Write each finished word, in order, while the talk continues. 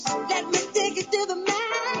Let me take it to the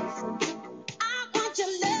max. I want to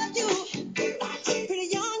love you. Pretty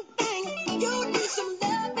young thing, you need some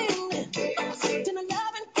loving. To my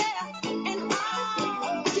love and care, and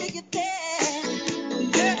I'll take it there.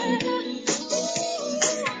 Girl,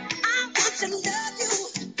 I want to love you.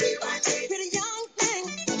 Pretty young thing,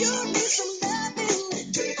 you need some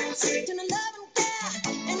loving. To my love and care,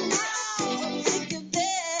 and I'll take it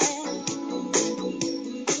there.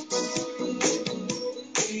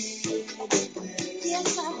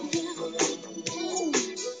 Yes, I will.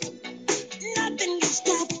 Nothing can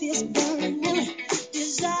stop this burning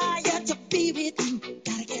desire to be with you.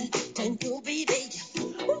 Gotta get to you, baby.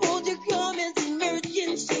 Won't you come as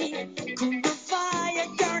emergency? Cool the fire,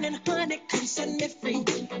 yearning, honey, come set me free.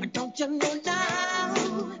 Don't you know now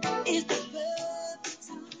is the perfect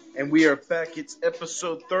time? And we are back. It's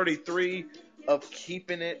episode 33 of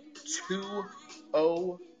Keepin' It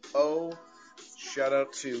 200. Shout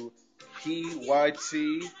out to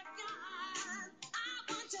PYT.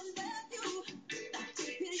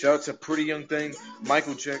 Shout out to Pretty Young Thing,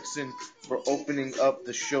 Michael Jackson, for opening up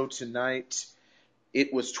the show tonight.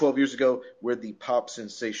 It was 12 years ago where the pop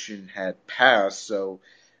sensation had passed, so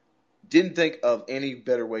didn't think of any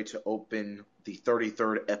better way to open the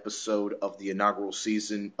 33rd episode of the inaugural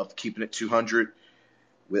season of Keepin' It 200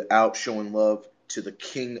 without showing love to the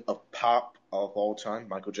king of pop of all time,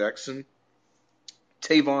 Michael Jackson.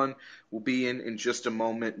 Tavon will be in just a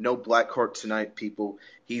moment. No Blackheart tonight, people.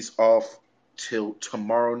 He's off till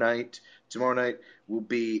tomorrow night. Tomorrow night will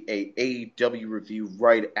be a AEW review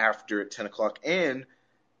right after at 10 o'clock. And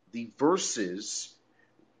the Versus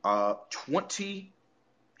 20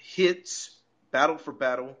 hits, battle for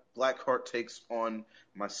battle. Blackheart takes on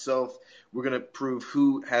myself. We're going to prove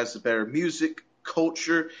who has the better music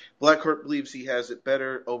culture. Blackheart believes he has it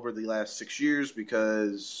better over the last 6 years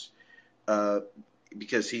because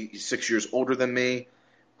he's 6 years older than me.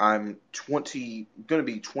 I'm going to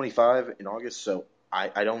be 25 in August, so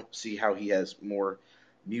I don't see how he has more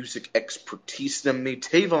music expertise than me.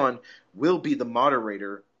 Tavon will be the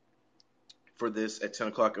moderator for this at 10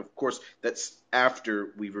 o'clock. Of course, that's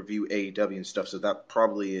after we review AEW and stuff, so that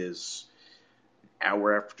probably is an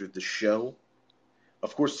hour after the show.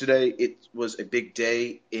 Of course, today it was a big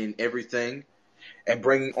day in everything, and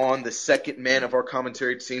bringing on the second man of our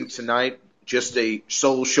commentary team tonight, just a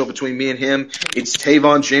solo show between me and him. It's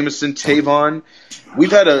Tavon Jameson. Tavon, we've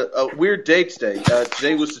had a weird day today.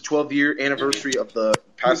 Today was the 12-year anniversary of the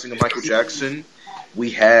passing of Michael Jackson. We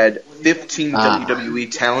had 15 WWE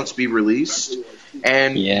talents be released.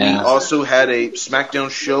 And we also had a SmackDown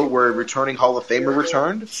show where a returning Hall of Famer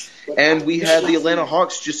returned. And we had the Atlanta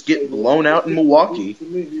Hawks just get blown out in Milwaukee.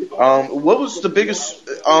 What was the biggest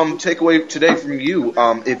takeaway today from you,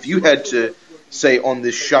 if you had to say on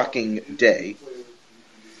this shocking day?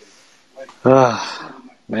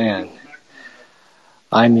 Man.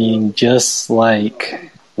 I mean, just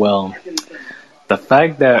like, well, the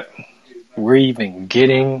fact that we're even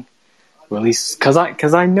getting released, because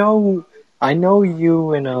I know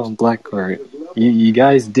you and Blackheart, you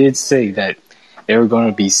guys did say that they were going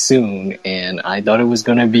to be soon, and I thought it was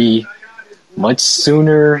going to be much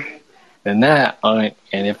sooner than that. And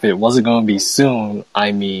if it wasn't going to be soon,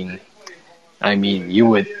 I mean, I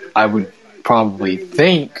would probably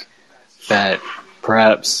think that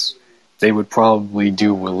perhaps they would probably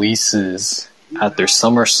do releases at their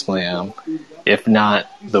SummerSlam, if not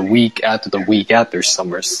the week after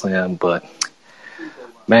SummerSlam. But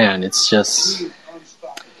man, it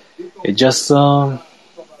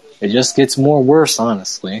just gets more worse,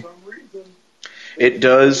 honestly. It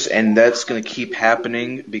does, and that's going to keep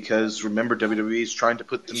happening because remember, WWE is trying to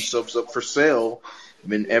put themselves up for sale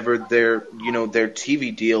whenever their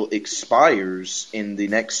TV deal expires in the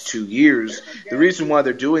next 2 years. The reason why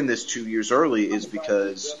they're doing this 2 years early is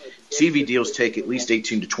because TV deals take at least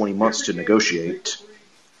 18 to 20 months to negotiate.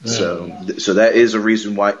 So that is a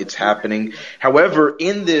reason why it's happening. However,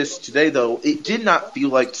 in this today, though, it did not feel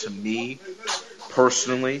like to me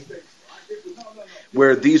personally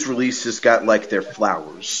where these releases got like their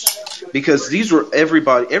flowers, because these were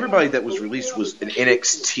everybody that was released was an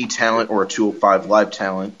NXT talent or a 205 Live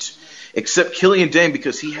talent, except Killian Dane,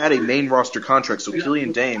 because he had a main roster contract. So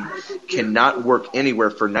Killian Dane cannot work anywhere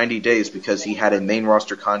for 90 days because he had a main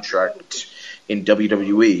roster contract in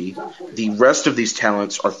WWE. The rest of these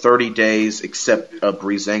talents are 30 days, except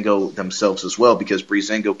Breezango themselves as well, because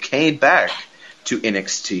Breezango came back to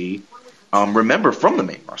NXT, remember, from the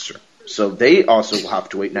main roster. So they also will have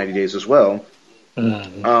to wait 90 days as well.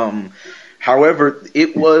 However,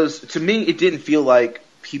 to me, it didn't feel like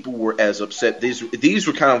people were as upset. These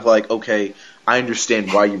were kind of like, okay, I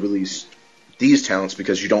understand why you released these talents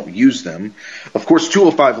because you don't use them. Of course,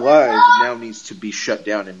 205 Live now needs to be shut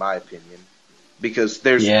down, in my opinion, because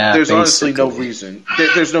there's honestly no reason.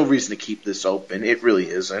 There's no reason to keep this open. It really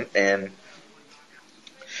isn't. And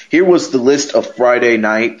here was the list of Friday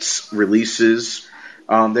night's releases.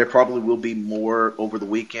 There probably will be more over the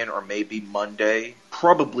weekend or maybe Monday.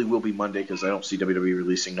 Probably will be Monday because I don't see WWE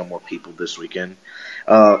releasing no more people this weekend.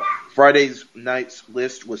 Friday's night's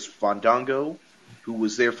list was Fandango, who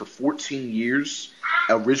was there for 14 years.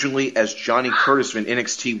 Originally as Johnny Curtis when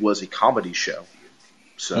NXT was a comedy show.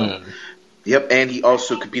 So, yep, and he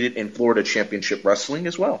also competed in Florida Championship Wrestling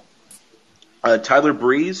as well. Tyler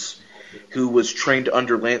Breeze, who was trained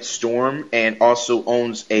under Lance Storm and also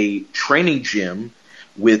owns a training gym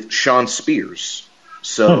with Sean Spears.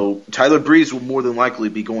 So Tyler Breeze will more than likely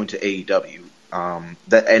be going to AEW.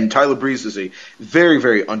 And Tyler Breeze is a very,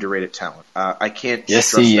 very underrated talent. I can't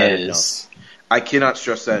stress that enough. I cannot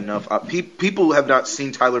stress that enough. People have not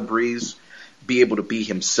seen Tyler Breeze be able to be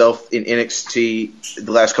himself in NXT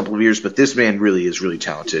the last couple of years, but this man really is really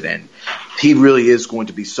talented, and he really is going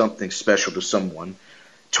to be something special to someone.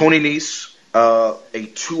 Tony Nese, a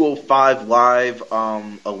 205 Live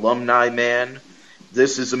alumni man.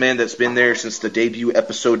 This is a man that's been there since the debut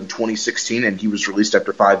episode in 2016, and he was released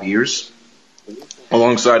after 5 years,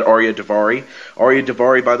 alongside Arya Daivari. Arya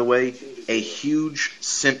Daivari, by the way, a huge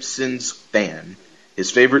Simpsons fan.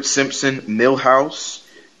 His favorite Simpson, Milhouse,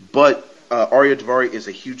 but Arya Daivari is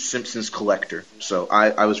a huge Simpsons collector, so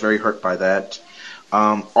I was very hurt by that.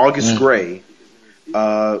 August Gray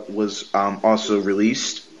was also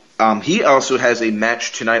released. He also has a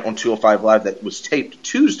match tonight on 205 Live that was taped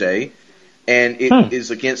Tuesday, and it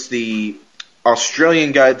is against the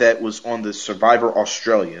Australian guy that was on the Survivor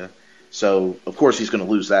Australia. So, of course, he's going to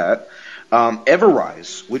lose that.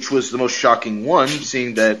 Everrise, which was the most shocking one,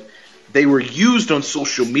 seeing that they were used on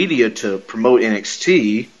social media to promote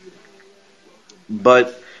NXT,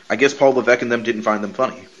 but I guess Paul Levesque and them didn't find them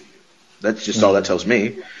funny. That's just all that tells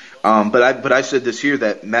me. But I said this here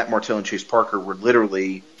that Matt Martell and Chase Parker were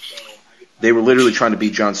literally trying to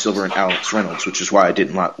be John Silver and Alex Reynolds, which is why I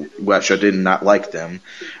did not like them.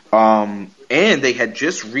 And they had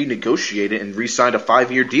just renegotiated and re-signed a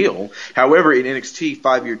 5-year deal. However, in NXT,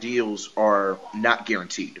 5-year deals are not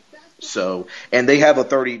guaranteed. So, and they have a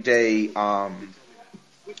 30-day.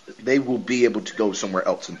 They will be able to go somewhere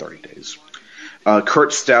else in 30 days.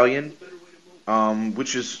 Kurt Stallion,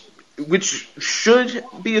 which should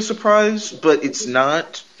be a surprise, but it's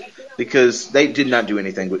not, because they did not do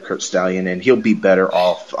anything with Kurt Stallion, and he'll be better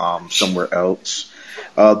off somewhere else.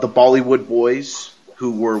 The Bollywood Boys,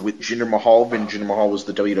 who were with Jinder Mahal when Jinder Mahal was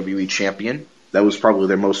the WWE champion. That was probably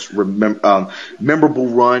their most memorable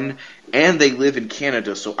run, and they live in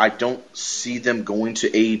Canada, so I don't see them going to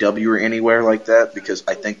AEW or anywhere like that, because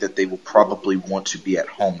I think that they will probably want to be at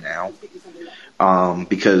home now.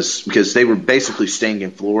 Because they were basically staying in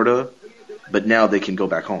Florida, but now they can go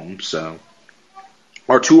back home. So,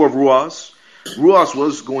 Arturo Ruas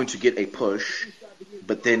was going to get a push,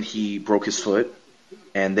 but then he broke his foot,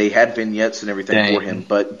 and they had vignettes and everything for him.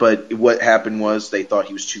 But what happened was they thought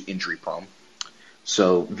he was too injury prone.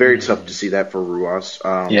 So very tough to see that for Ruas.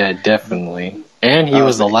 Yeah, definitely. And he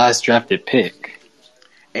was the last drafted pick.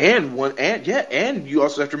 And you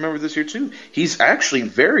also have to remember this here too. He's actually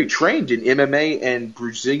very trained in MMA and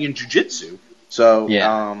Brazilian Jiu-Jitsu. So,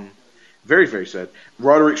 very, very sad.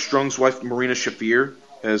 Roderick Strong's wife, Marina Shafir,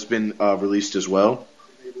 has been released as well.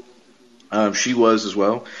 She was as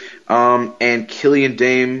well. And Killian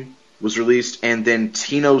Dame was released, and then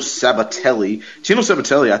Tino Sabatelli. Tino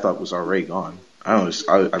Sabatelli, I thought, was already gone. I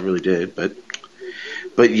really did,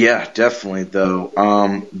 but yeah, definitely though.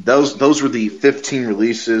 Those were the 15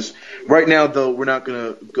 releases. Right now, though, we're not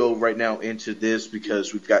gonna go right now into this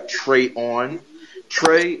because we've got Trey on.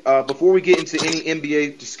 Trey, before we get into any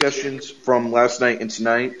NBA discussions from last night and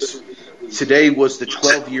tonight, today was the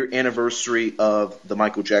 12-year anniversary of the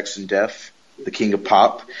Michael Jackson death, the King of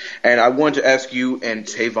Pop, and I wanted to ask you and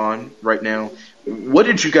Tavon right now, what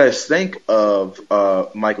did you guys think of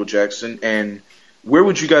Michael Jackson, and where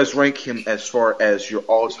would you guys rank him as far as your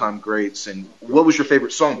all-time greats, and what was your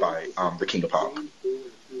favorite song by the King of Pop?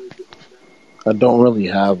 I don't really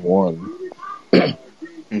have one.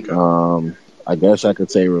 Okay. I guess I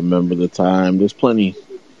could say Remember the Time. There's plenty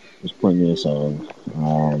of songs.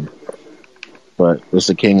 But it's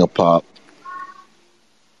the King of Pop.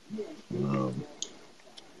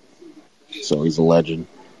 So he's a legend.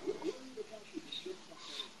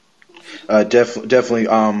 Definitely.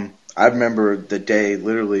 I remember the day,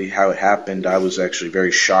 literally how it happened. I was actually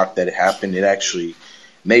very shocked that it happened. It actually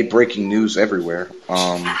made breaking news everywhere.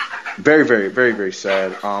 Very, very, very, very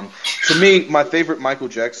sad. So To me, my favorite Michael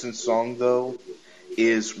Jackson song though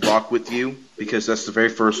is "Rock with You" because that's the very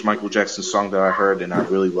first Michael Jackson song that I heard and I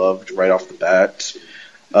really loved right off the bat.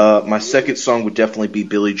 My second song would definitely be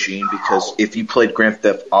 "Billie Jean" because if you played Grand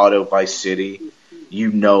Theft Auto Vice City,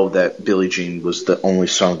 you know that "Billie Jean" was the only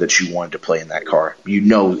song that you wanted to play in that car. You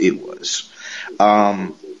know it was.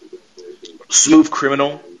 Um, Smooth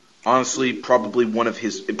Criminal, honestly, probably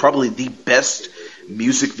the best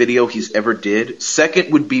music video he's ever did.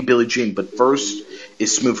 Second would be Billie Jean, but first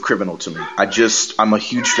is Smooth Criminal to me. I'm a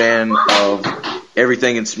huge fan of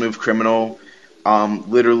everything in Smooth Criminal.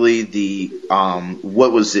 Literally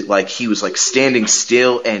what was it like? He was like standing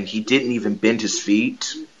still and he didn't even bend his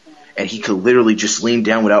feet. And he could literally just lean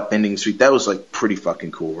down without bending his feet. That was like pretty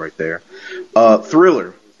fucking cool right there.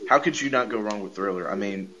 Thriller. How could you not go wrong with Thriller? I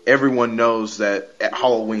mean, everyone knows that at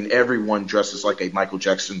Halloween, everyone dresses like a Michael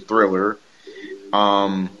Jackson Thriller.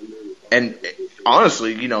 And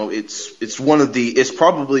honestly, it's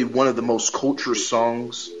probably one of the most culture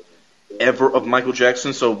songs ever of Michael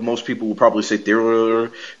Jackson. So most people will probably say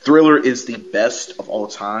Thriller. Thriller is the best of all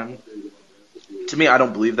time. To me, I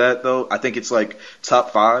don't believe that though. I think it's like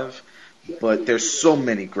top 5. But there's so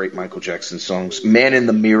many great Michael Jackson songs. Man in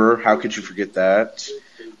the Mirror, how could you forget that?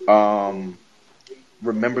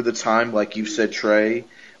 Remember the Time, like you said, Trey.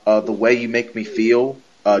 The Way You Make Me Feel.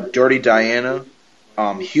 Dirty Diana.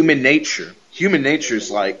 Human Nature. Human Nature is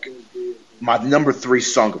like my number 3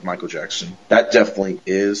 song of Michael Jackson. That definitely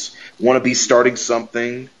is. Wanna Be Starting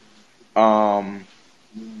Something. The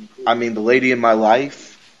Lady in My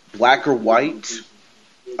Life. Black or White.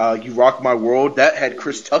 You Rock My World. That had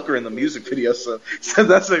Chris Tucker in the music video, so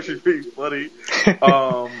that's actually pretty funny.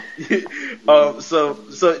 So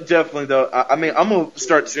definitely though, I'm gonna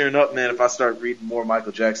start tearing up, man, if I start reading more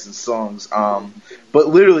Michael Jackson songs. But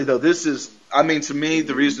literally though, to me,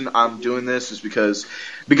 the reason I'm doing this is because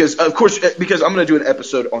I'm gonna do an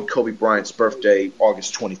episode on Kobe Bryant's birthday,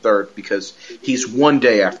 August 23rd, because he's one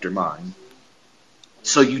day after mine.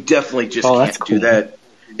 So you definitely just can't do that.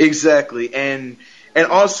 Exactly, and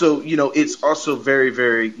also, it's also very,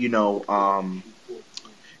 very, to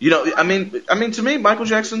me, Michael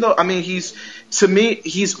Jackson, though, he's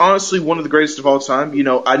honestly one of the greatest of all time.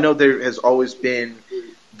 I know there has always been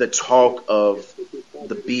the talk of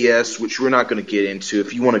the BS, which we're not going to get into.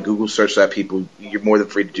 If you want to Google search that, people, you're more than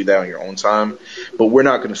free to do that on your own time. But we're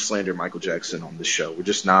not going to slander Michael Jackson on this show. We're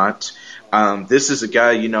just not. This is a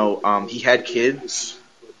guy, he had kids.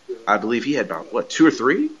 I believe he had about, 2 or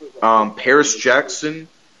 3? Paris Jackson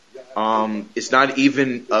is not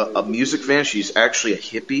even a music fan. She's actually a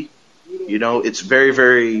hippie. It's very,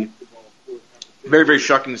 very, very, very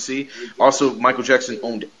shocking to see. Also, Michael Jackson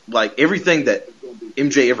owned like everything that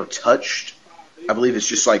MJ ever touched. I believe it's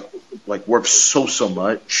just like worth so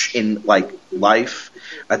much in like life.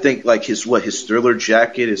 I think like his Thriller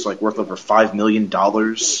jacket is like worth over $5 million.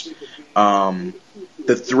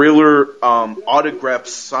 The Thriller autograph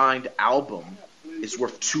signed album is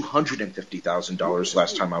worth $250,000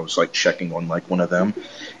 last time I was like checking on like one of them.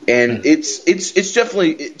 And it's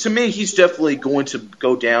definitely, to me, he's definitely going to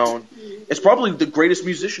go down as probably the greatest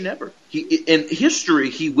musician ever. In history,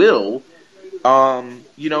 he will. And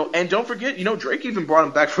don't forget, Drake even brought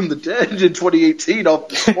him back from the dead in 2018 off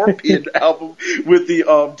the Scorpion album with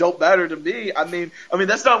the Don't Matter to Me. I mean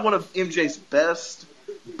that's not one of MJ's best,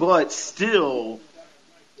 but still,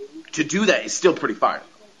 to do that is still pretty fire.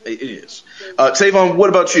 It is. Tavon, what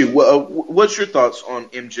about you? What's your thoughts on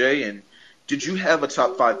MJ? And did you have a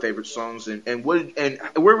top 5 favorite songs? And where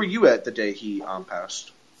were you at the day he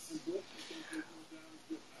passed?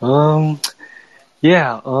 Michael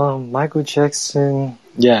Jackson.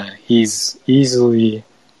 Yeah, he's easily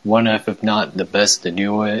one of, if not the best to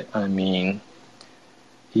do it.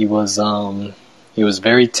 He was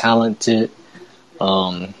very talented.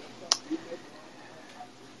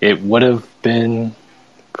 It would have been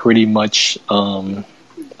pretty much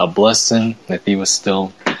a blessing if he was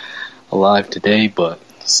still alive today, but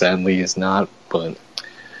sadly is not. But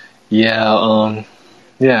he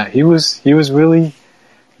was really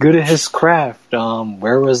good at his craft.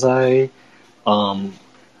 Where was I?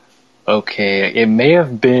 Okay, it may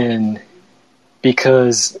have been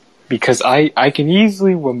because I can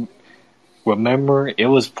easily remember it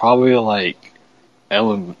was probably like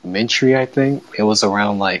elementary. I think it was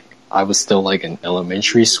around like I was still like in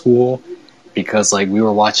elementary school because like we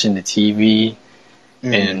were watching the TV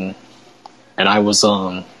and I was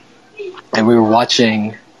and we were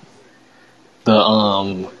watching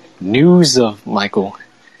the news of Michael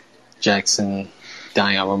Jackson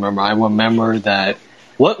dying. I remember that.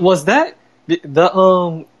 What was that?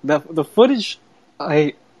 The footage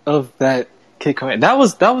of that Kid Cudi.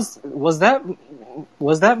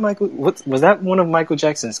 Was that Michael? Was that one of Michael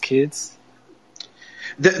Jackson's kids?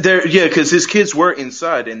 Yeah, because his kids were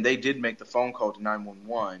inside, and they did make the phone call to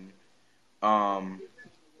 911.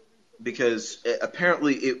 Because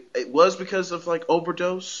apparently it was because of like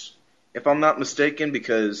overdose, if I'm not mistaken,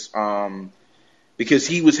 because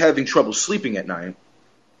he was having trouble sleeping at night.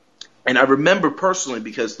 And I remember personally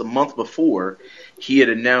because the month before he had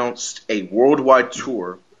announced a worldwide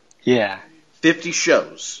tour. Yeah. 50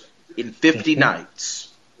 shows in 50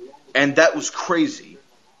 nights. And that was crazy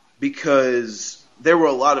because there were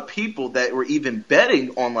a lot of people that were even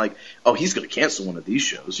betting on like, oh, he's going to cancel one of these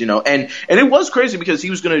shows, you know. And it was crazy because he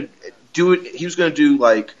was going to do it. He was going to do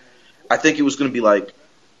like, I think it was going to be like,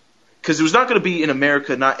 because it was not going to be in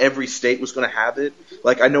America. Not every state was going to have it.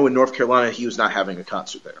 Like I know in North Carolina, he was not having a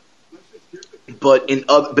concert there. But in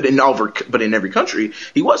every country,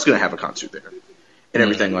 he was going to have a concert there and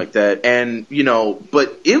everything like that. And, you know,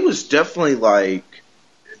 but it was definitely like,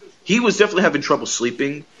 he was definitely having trouble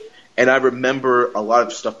sleeping. And I remember a lot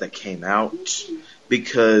of stuff that came out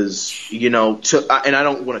because, you know, and I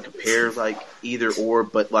don't want to compare like either or,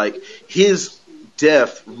 but like his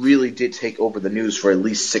death really did take over the news for at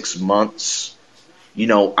least 6 months. You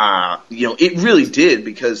know, it really did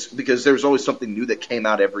because there was always something new that came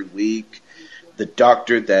out every week. The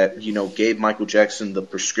doctor that, you know, gave Michael Jackson the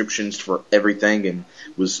prescriptions for everything and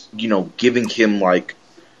was, you know, giving him like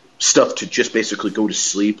stuff to just basically go to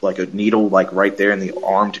sleep, like a needle like right there in the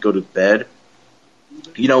arm to go to bed,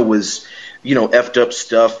 you know, was, you know, effed up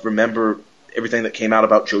stuff. Remember everything that came out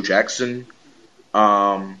about Joe Jackson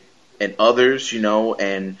and others, you know,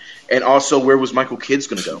 and also where was Michael Kidd's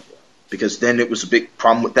going to go? Because then it was a big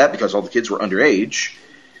problem with that because all the kids were underage.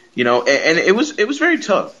 You know, and it was very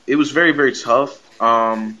tough. It was very, very tough.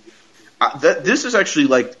 This is actually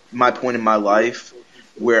like my point in my life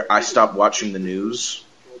where I stopped watching the news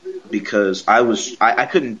because I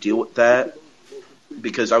couldn't deal with that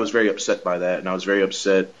because I was very upset by that, and I was very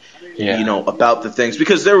upset, you know, about the things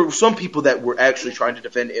because there were some people that were actually trying to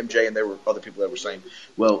defend MJ, and there were other people that were saying,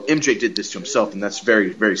 well, MJ did this to himself, and that's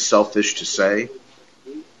very, very selfish to say.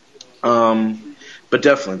 But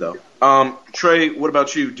definitely though. Trey, what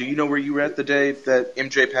about you? Do you know where you were at the day that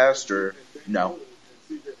MJ passed, or no?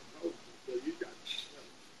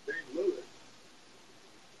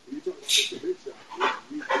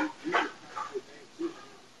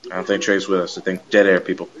 I don't think Trey's with us. I think dead air,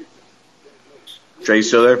 people. Trey, you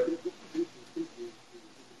still there?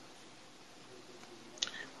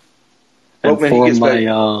 And for you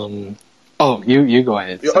go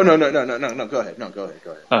ahead. Oh no, go ahead. Go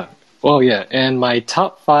ahead. Well, yeah, and my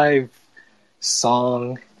top 5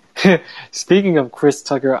 song. Speaking of Chris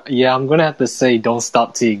Tucker, yeah, I'm gonna have to say "Don't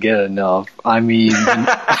Stop Till You Get Enough." I mean,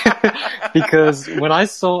 because when I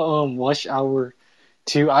saw Rush Hour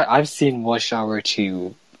 2, I've seen Rush Hour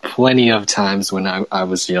 2 plenty of times when I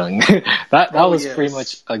was young. that was pretty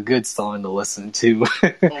much a good song to listen to.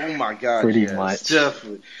 Oh my god, pretty much,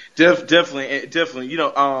 definitely. You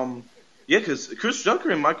know, yeah, because Chris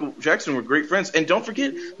Tucker and Michael Jackson were great friends, and don't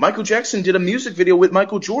forget, Michael Jackson did a music video with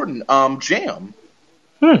Michael Jordan, Jam.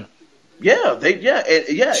 Yeah,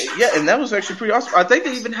 and that was actually pretty awesome. I think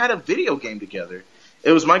they even had a video game together.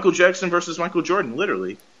 It was Michael Jackson versus Michael Jordan,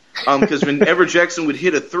 literally. Because whenever Jackson would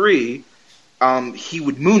hit a 3, he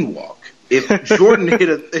would moonwalk. If Jordan hit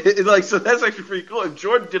so that's actually pretty cool. If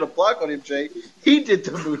Jordan did a block on MJ, he did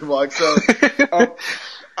the moonwalk. So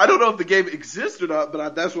I don't know if the game exists or not,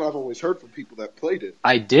 but that's what I've always heard from people that played it.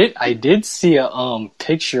 I did see a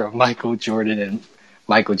picture of Michael Jordan and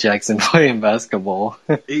Michael Jackson playing basketball.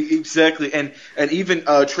 Exactly, and even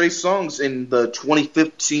Trey Songz in the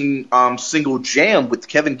 2015 single Jam with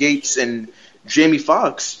Kevin Gates and Jamie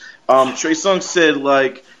Foxx. Trey Songz said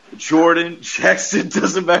like, Jordan, Jackson,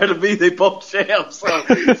 doesn't matter to me. They both jam.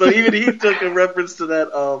 So even he took a reference to that.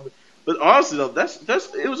 But honestly though,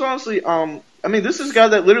 it was honestly. I mean, this is a guy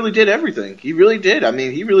that literally did everything. He really did. I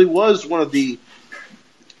mean, he really was one of the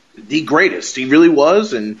greatest. He really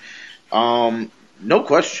was, and no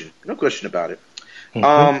question about it.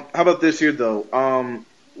 How about this here though?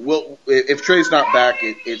 Well, if Trey's not back,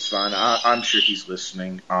 it's fine. I'm sure he's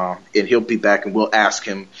listening, and he'll be back, and we'll ask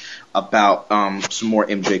him about some more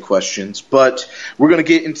MJ questions. But we're going to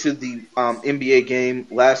get into the NBA game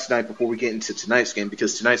last night before we get into tonight's game,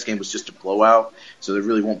 because tonight's game was just a blowout, so there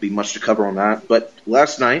really won't be much to cover on that. But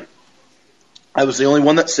last night, I was the only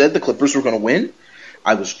one that said the Clippers were going to win.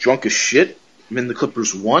 I was drunk as shit when the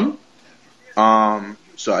Clippers won.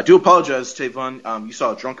 So I do apologize, Tavon. You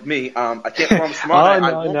saw a drunk me. I can't promise tomorrow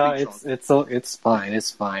night I won't be drunk. It's fine.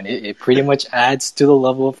 It's fine. It pretty much adds to the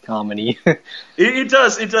level of comedy. It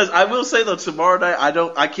does. It does. I will say though, tomorrow night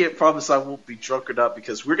I can't promise I won't be drunk or not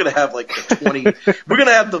because we're gonna have like the 20. We're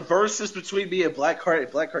gonna have the verses between me and Blackheart,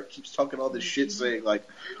 and Blackheart keeps talking all this shit, saying like,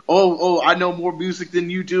 "Oh, I know more music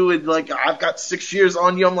than you do, and like I've got 6 years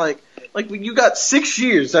on you." I'm like when you got 6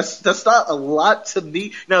 years, that's not a lot to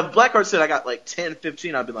me. Now, if Blackheart said I got like 10,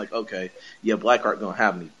 15, I'd be like, okay, yeah, Blackheart gonna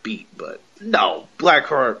have me beat, but no,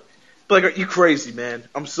 Blackheart, you crazy, man.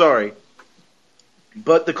 I'm sorry.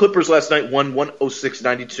 But the Clippers last night won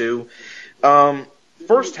 106-92.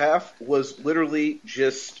 First half was literally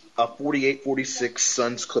just a 48-46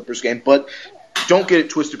 Suns-Clippers game. But don't get it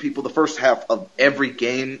twisted, people. The first half of every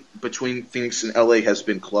game between Phoenix and LA has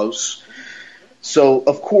been close. So,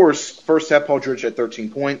 of course, first half, Paul George had 13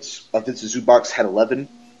 points. Vince Zubac had 11.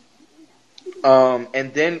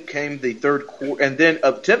 And then came the third quarter. And then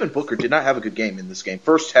Devin Booker did not have a good game in this game.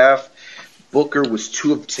 First half, Booker was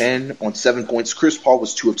 2 of 10 on 7 points. Chris Paul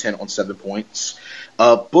was 2 of 10 on 7 points.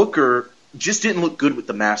 Booker just didn't look good with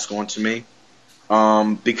the mask on to me.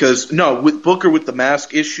 With Booker with the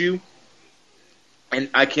mask issue, and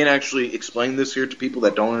I can't actually explain this here to people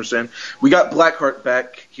that don't understand. We got Blackheart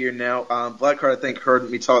back here now. Blackheart, I think, heard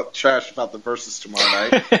me talk trash about the verses tomorrow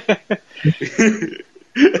night.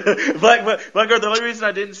 Blackheart, the only reason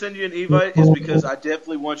I didn't send you an invite is because I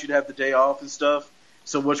definitely want you to have the day off and stuff.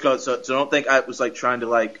 So don't think I was like trying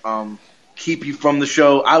to keep you from the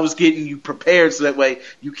show. I was getting you prepared so that way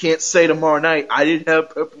you can't say tomorrow night I didn't have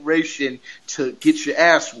preparation to get your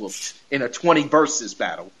ass whooped in a 20 versus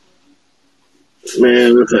battle.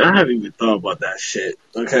 Man, listen, I haven't even thought about that shit.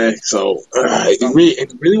 Okay, so if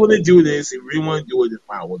you really want to do this, if you really want to do it, then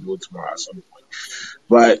fine, we'll do it tomorrow at some point.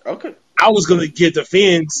 But okay. I was gonna give the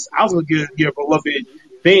fans, your beloved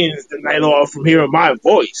fans the night off from hearing my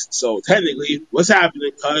voice. So technically, what's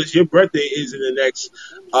happening? Cause your birthday is in the next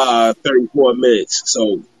 34 minutes.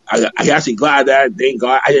 So I actually glad that thank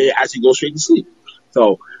God I didn't actually go straight to sleep.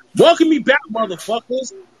 So welcome me back,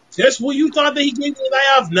 motherfuckers. Just when you thought that he gave me the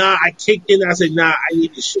night off, nah, I kicked in. I said, nah, I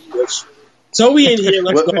need this shit, bitch. So we in here.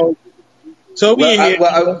 Let's go. So we in here.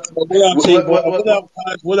 What up,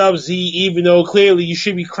 Cuz? What up, Z? Even though clearly you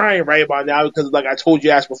should be crying right about now because, like I told you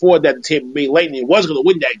asked before, that the Tampa Bay Lightning was going to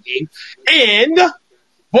win that game, and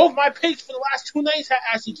both my picks for the last 2 nights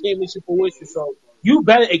actually came into fruition. So you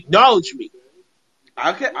better acknowledge me.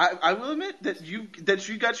 Okay, I will admit that you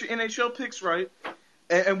got your NHL picks right.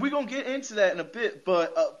 And we're gonna get into that in a bit,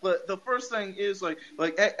 but the first thing is like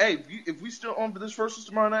hey, if we still on for this versus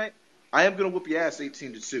tomorrow night, I am gonna whoop your ass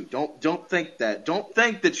 18-2. Don't think that. Don't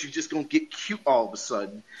think that you're just gonna get cute all of a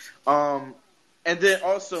sudden. And then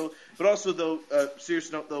also though,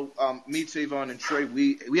 serious note though, me, Tavon, and Trey,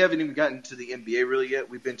 we haven't even gotten to the NBA really yet.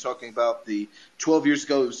 We've been talking about the 12 years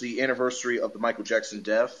ago. It was the anniversary of the Michael Jackson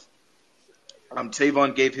death.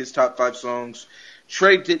 Tavon gave his top 5 songs.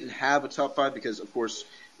 Trey didn't have a top 5 because, of course,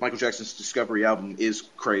 Michael Jackson's Discovery album is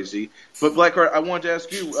crazy. But Blackheart, I wanted to ask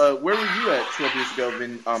you, where were you at 12 years ago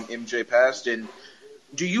when MJ passed? And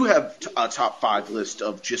do you have a top 5 list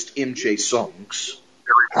of just MJ songs?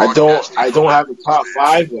 I don't have a top 5.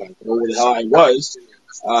 I don't know where the hell I was.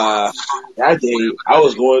 That day, I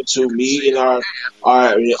was going to meet in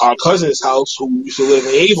our cousin's house who used to live in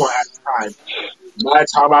Avon at the time. By the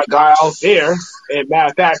time I got out there, and matter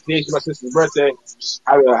of fact, today's my sister's birthday.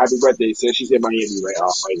 Happy birthday, sis. She's in Miami right now.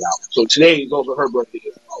 So today is also her birthday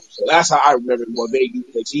as well. So that's how I remember more vaguely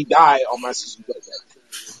because he died on my sister's birthday.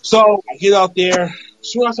 So I get out there.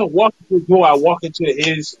 As soon as I walk through the door, I walk into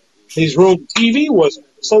his room. TV was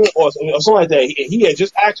something like that. He had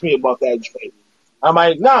just asked me about that joint. I'm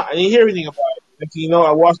like, nah, I didn't hear anything about it. Next thing you know,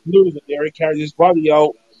 I watched the news and Derek carried his body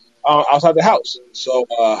out outside the house. So,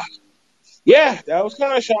 yeah, that was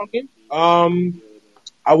kind of shocking.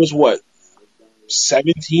 I was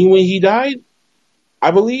 17 when he died, I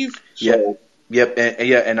believe. So, Yep,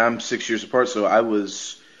 and I'm 6 years apart, so I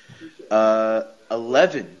was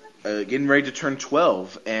 11, getting ready to turn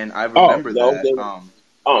 12, and I remember that.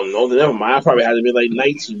 Never mind. I probably had to be like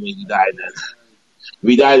 19 when he died then.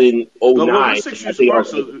 We died in 09. We're 6 years apart,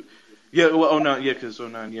 so... Yeah, well, 09,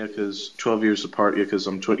 because 12 years apart, because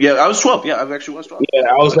I'm 20. Yeah, I was 12. Yeah, I actually was 12. Yeah,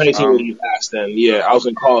 I was 19 when he passed then. Yeah, I was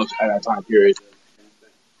in college at that time period.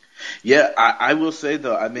 Yeah, I will say,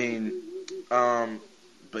 though, I mean,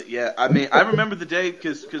 but yeah, I mean, I remember the day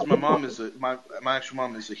because my mom is my actual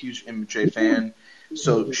mom is a huge MJ fan,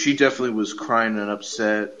 so she definitely was crying and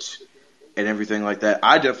upset and everything like that.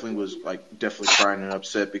 I definitely was definitely crying and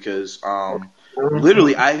upset because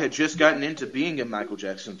literally I had just gotten into being a Michael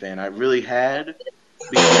Jackson fan. I really had.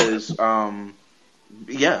 because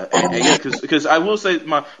because I will say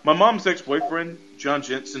my mom's ex-boyfriend John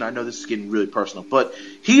Jensen. I know this is getting really personal, but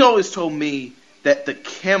he always told me that the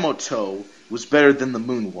camel toe was better than the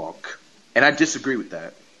moonwalk, and I disagree with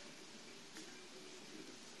that.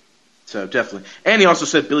 So definitely, and he also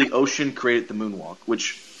said Billy Ocean created the moonwalk,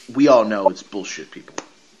 which we all know it's bullshit, people.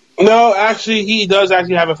 No, actually, he does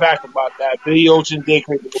actually have a fact about that. Billy Ocean did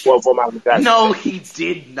create the football for Michael Jackson. No, he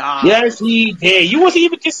did not. Yes, he did. You wasn't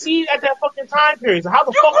even conceived at that fucking time period. So how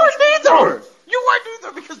the fuck weren't was you either. You weren't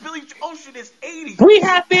either because Billy Ocean is 80. We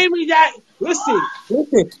have family that listen.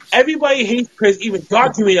 Everybody hates Chris even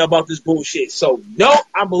documented about this bullshit. So no,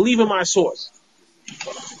 I'm believing my source.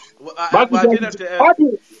 Well,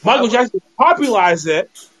 Michael Jackson popularized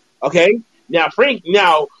it. Okay, now Frank.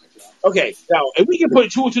 Now, if we can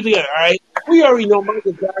put two and two together, all right. We already know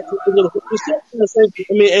Michael Jackson is gonna put this in the sense.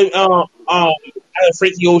 I mean,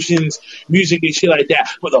 Frankie Ocean's music and shit like that.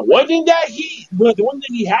 But the one thing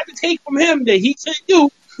he had to take from him that he couldn't do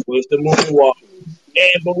was the moonwalk.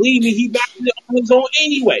 And believe me, he backed it on his own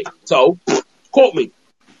anyway. So, quote me.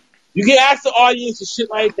 You can ask the audience and shit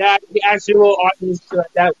like that. You can ask your little audience and shit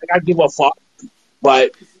like that. Like, I give a fuck.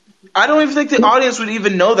 But I don't even think the audience would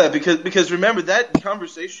even know that because remember that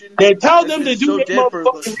conversation. Then tell them to do their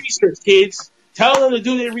motherfucking research, kids. Tell them to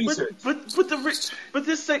do their research. But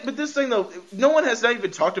this thing though, no one has not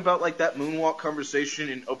even talked about like that moonwalk conversation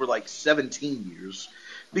in over like 17 years.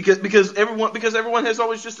 Because everyone has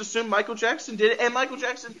always just assumed Michael Jackson did it, and Michael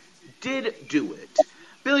Jackson did do it.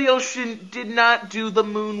 Billy Ocean did not do the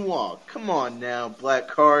moonwalk. Come on now,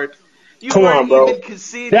 Blackheart. You weren't even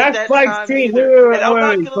conceded at that time either. And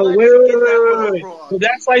I'm not going to let you get that wrong. So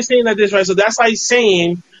that's like saying like this, right? So that's like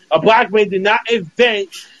saying a black man did not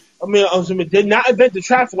invent the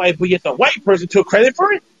traffic light, but yet the white person took credit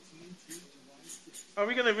for it? Are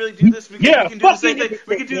we gonna really do this? We can do the same thing.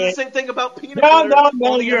 We can do the same thing about peanut butter on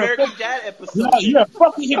the American Dad episode. No, you're a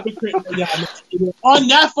fucking hypocrite. On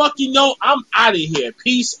that fucking note, I'm out of here.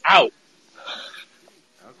 Peace out.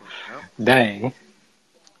 Okay, well. Dang.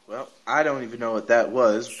 Well, I don't even know what that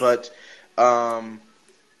was, but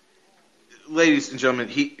ladies and gentlemen,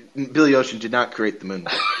 Billy Ocean did not create the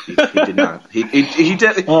moonwalk. He did not. He didn't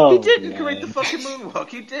create the fucking moonwalk.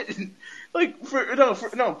 He didn't. Like for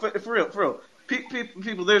real.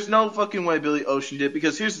 People, there's no fucking way Billy Ocean did,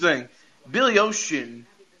 because here's the thing. Billy Ocean,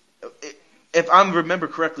 if I remember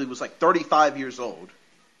correctly, was like 35 years old.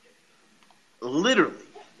 Literally.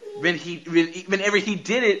 Whenever he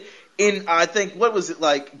did it in, I think, what was it,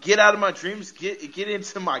 like, Get Out of My Dreams, Get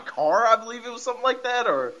Into My Car, I believe it was something like that,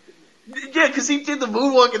 or... Yeah, because he did the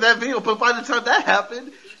moonwalk in that video, but by the time that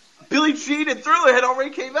happened, Billie Jean and Thriller had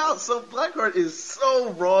already came out, so Blackheart is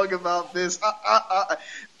so wrong about this. But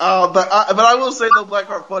I will say though,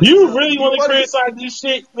 Blackheart funny. You really want to criticize this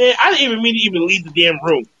shit, man? I didn't even mean to even leave the damn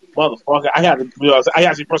room, motherfucker. I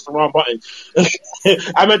actually pressed the wrong button.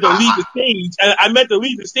 I meant to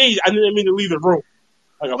leave the stage. I didn't mean to leave the room.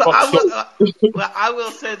 Like I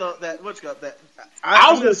will say though that I was going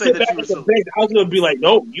to sit back on the bench. I was going to be like,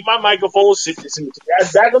 no, you my microphone, sit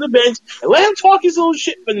back on the bench, and let him talk his little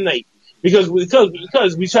shit for the night. Because we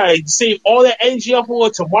try to save all that energy up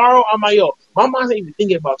for tomorrow. I'm like, yo, my mind's not even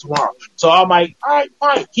thinking about tomorrow. So I'm like, all right,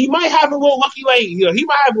 fine. He might have a little lucky, he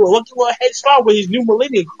might have a lucky little head start with his new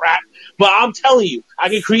millennium crap. But I'm telling you, I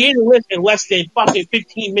can create a list in less than fucking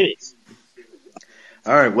 15 minutes.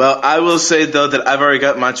 All right. Well, I will say though that I've already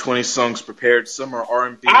got my 20 songs prepared. Some are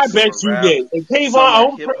R&B. I bet you did. And Kayvon, I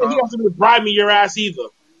don't think he has to be bribing your ass either.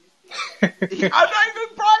 I'm not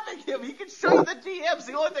even bribing him. He can show you the DMs.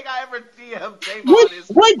 The only thing I ever DM Kayvon is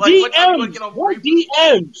what DMs? What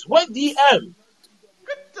DMs? What DMs?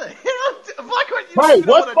 What the hell? Right,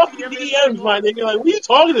 what fucking DMs, my nigga? Like, what are you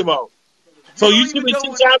talking about? So you should be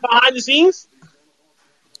chit chat behind the scenes?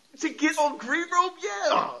 To get on Green Room?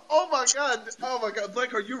 Yeah. Oh my god.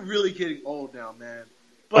 Blackheart, you're really getting old now, man.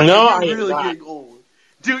 Blackheart, you're really getting old.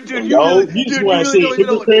 Dude, you just want to say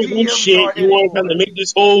hypocritical shit. You want to make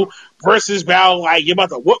this whole versus battle like you're about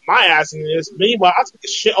to whoop my ass in this. Meanwhile, I'll take the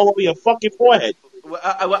shit all over your fucking forehead. Well,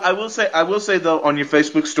 I will say though, on your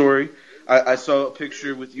Facebook story, I saw a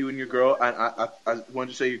picture with you and your girl, and I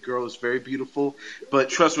wanted to say your girl is very beautiful, but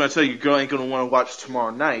trust me, I tell you, your girl ain't going to want to watch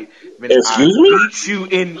tomorrow night. Excuse me? I beat you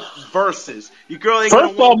in verses. Your girl ain't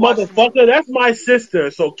going to want to watch. First of all, motherfucker, that's my sister,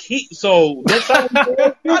 next time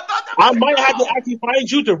I might have to actually find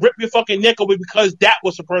you to rip your fucking neck away because that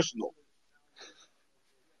was so personal.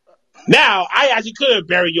 Now, I actually could have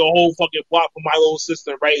buried your whole fucking plot for my little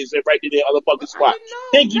sister right there in the other fucking spot.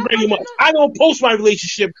 Thank you very much. I don't post my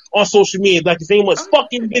relationship on social media like it's anyone's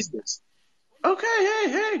fucking business. Okay,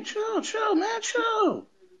 hey, chill, man, chill.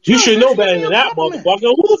 You Chill, should man, know just giving better you than a that, compliment. motherfucker.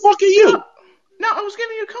 Who the fuck are No, you? no, I was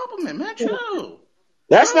giving you a compliment, man. Chill.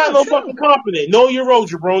 That's not no fucking Chill. compliment. Know your role,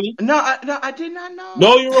 jabroni. No, I did not Know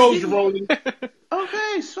know. your I role, didn't. jabroni.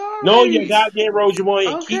 Okay, Know your sorry. goddamn role,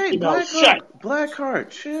 jabroni, and keep Okay, your mouth shut. Blackheart,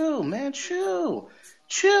 chill, man, chill.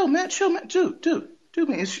 Chill, man, dude,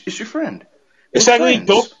 man, it's your friend. And We're secondly,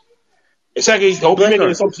 friends. don't be making Blackheart.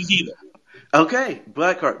 assumptions either. Okay,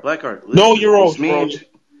 Blackheart, Know your listen, role, it's me jabroni. and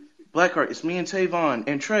Blackheart, it's me and Tavon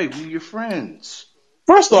and Trey. We're your friends.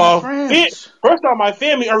 First We're your off, friends. my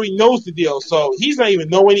family already knows the deal, so he's not even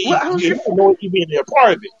knowing Well, he I was your. doesn't know he being a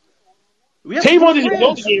part of it. Yeah, we're Tavon doesn't even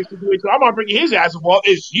know the friends. game situation, so I'm not bringing his ass involved.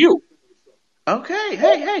 It's you. Okay,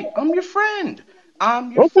 hey, I'm your friend.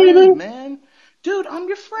 I'm your Okay, friend, then. man. Dude, I'm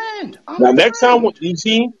your friend. I'm Now, your next time, friend. you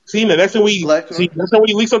see, the next time Blackheart. next time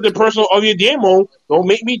we leak something personal of your damn own, don't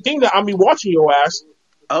make me think that I'm be watching your ass.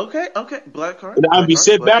 Okay, And I'll be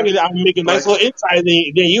sit back and I'll be making a nice Blackheart. little insight, and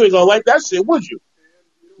then you ain't gonna like that shit, would you?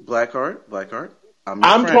 Blackheart. I'm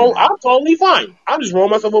your friend, man. I'm totally fine. I'm just rolling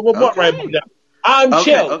myself up a butt right Okay, now. I'm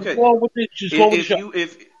chill. Just okay. go on with it. Just go on with the If show. you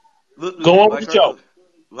if look Go here, on with the show.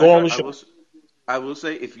 Go on Blackheart. with the show. I will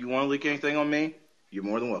say if you want to leak anything on me, you're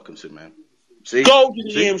more than welcome to, man. See, Go to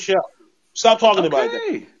the see. damn show. Stop talking about that.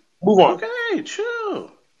 Okay, Move on. okay,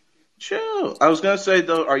 chill. I was gonna say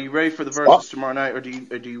though, are you ready for the Oh, verses tomorrow night, or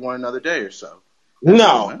do you want another day or so? That's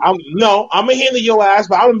all, no, man. I'm gonna handle your ass,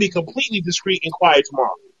 but I'm gonna be completely discreet and quiet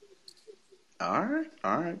tomorrow. All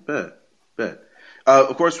right, bet.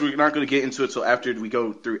 Of course, we're not going to get into it till after we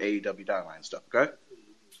go through AEW Dynamite and stuff, okay?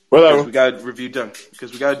 Because Whatever. we got to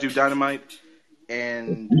because we got to do Dynamite.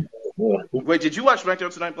 And wait, did you watch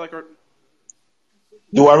SmackDown tonight, Blackheart?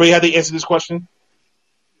 Do I really have to answer this question?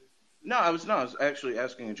 No, I was actually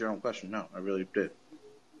asking a general question. No, I really did.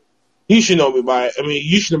 You should know me by. I mean,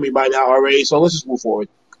 you should know me by now already. So let's just move forward.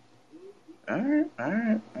 All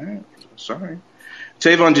right. Sorry,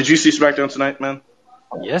 Tavon, did you see SmackDown tonight, man?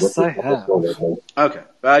 Yes, I have. Okay,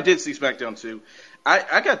 but I did see SmackDown too.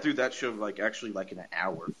 I got through that show actually in an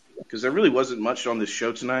hour because there really wasn't much on this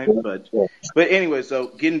show tonight. But anyway, so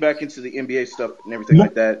getting back into the NBA stuff and everything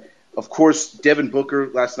like that. Of course, Devin Booker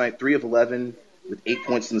last night 3 of 11 with 8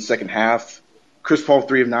 points in the second half. Chris Paul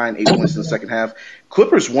 3 of 9, 8 points in the second half.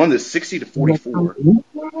 Clippers won this 60-44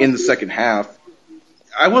 in the second half.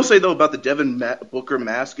 I will say though about the Devin Booker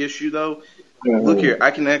mask issue though. Look here,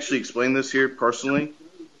 I can actually explain this here personally.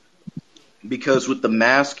 Because with the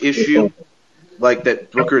mask issue, like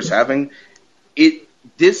that Booker is having,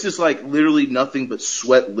 this is like literally nothing but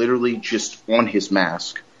sweat literally just on his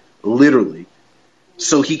mask. Literally.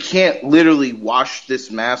 So he can't literally wash this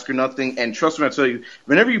mask or nothing. And trust me, I tell you,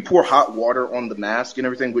 whenever you pour hot water on the mask and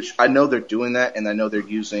everything, which I know they're doing that, and I know they're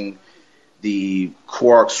using the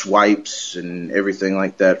Clorox wipes and everything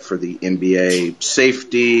like that for the NBA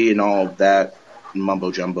safety and all of that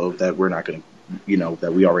mumbo jumbo that we're not going to,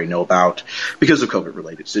 that we already know about because of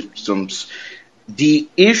COVID-related symptoms. The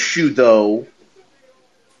issue, though,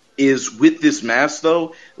 is with this mask,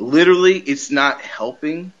 though, literally it's not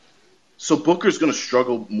helping. So Booker's going to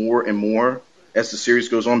struggle more and more as the series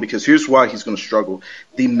goes on because here's why he's going to struggle.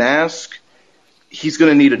 The mask, he's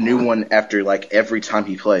going to need a new one after, every time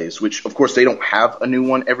he plays, which, of course, they don't have a new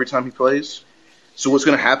one every time he plays. So what's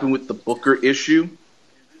going to happen with the Booker issue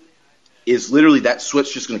is literally that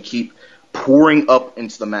sweat's just going to keep pouring up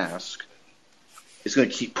into the mask. It's going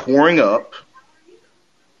to keep pouring up,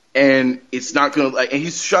 and it's not going to and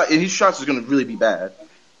his shots are going to really be bad.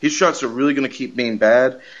 His shots are really going to keep being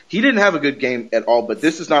bad. He didn't have a good game at all, but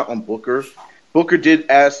this is not on Booker. Booker did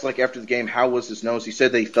ask after the game how was his nose. He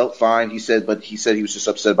said that he felt fine. He said he was just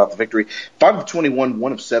upset about the victory. 5 of 21,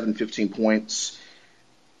 1 of 7, 15 points.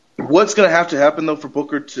 What's going to have to happen, though, for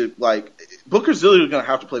Booker to, Booker's literally going to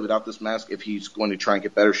have to play without this mask if he's going to try and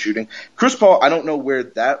get better shooting. Chris Paul, I don't know where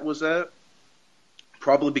that was at.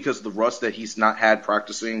 Probably because of the rust that he's not had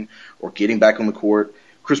practicing or getting back on the court.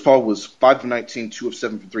 Chris Paul was 5 of 19, 2 of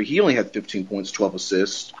 7 from 3. He only had 15 points, 12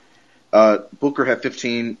 assists. Booker had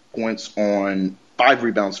 15 points on 5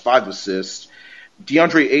 rebounds, 5 assists.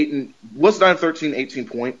 DeAndre Ayton was 9 of 13, 18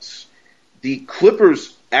 points. The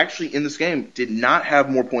Clippers actually in this game did not have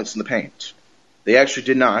more points in the paint. They actually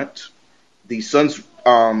did not. The Suns,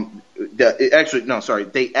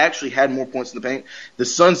 they actually had more points in the paint. The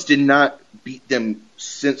Suns did not beat them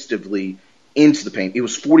sensitively into the paint. It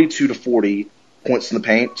was 42-40 points in the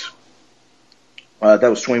paint. That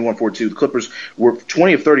was 21-42. The Clippers were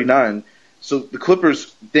 20 of 39. So the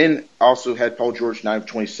Clippers then also had Paul George 9 of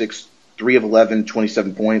 26, 3 of 11,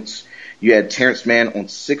 27 points. You had Terrence Mann on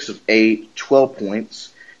 6 of 8, 12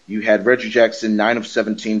 points. You had Reggie Jackson, 9 of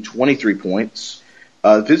 17, 23 points.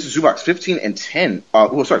 Vincent Zubac, 15 and 10.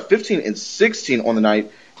 15 and 16 on the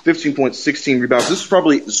night, 15 points, 16 rebounds. This is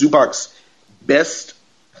probably Zubac's best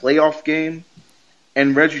playoff game.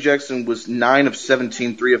 And Reggie Jackson was 9 of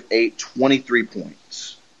 17, 3 of 8, 23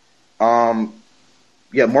 points.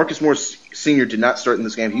 Marcus Morris Sr. did not start in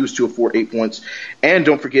this game. He was 2 of 4, 8 points. And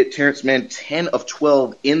don't forget, Terrence Mann, 10 of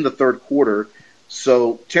 12 in the third quarter.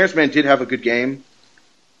 So Terrence Mann did have a good game.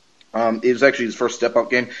 It was actually his first step-up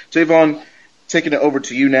game. Tavon, taking it over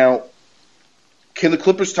to you now. Can the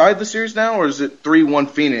Clippers tie the series now, or is it 3-1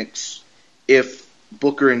 Phoenix if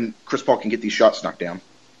Booker and Chris Paul can get these shots knocked down?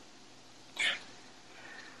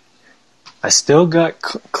 I still got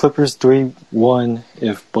Clippers 3-1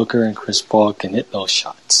 if Booker and Chris Paul can hit those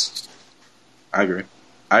shots. I agree.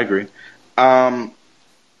 The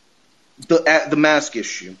mask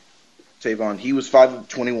issue, Tavon, he was 5 of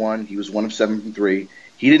 21. He was 1 of 7 from 3.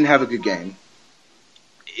 He didn't have a good game.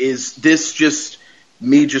 Is this just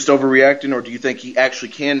me just overreacting, or do you think he actually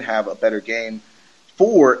can have a better game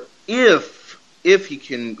for if he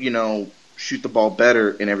can, shoot the ball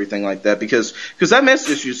better and everything like that? Because that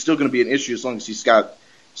mask issue is still going to be an issue as long as he's got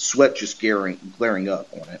sweat just glaring up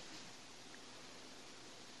on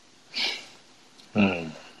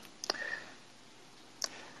it.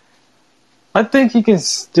 I think he can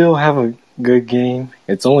still have a good game.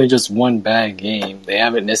 It's only just one bad game. They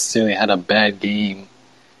haven't necessarily had a bad game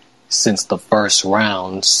since the first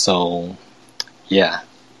round, so yeah.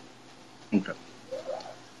 Okay.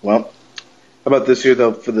 Well, how about this here,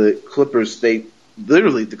 though, for the Clippers? The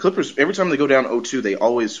Clippers, every time they go down 0-2, they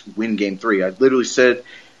always win game 3. I literally said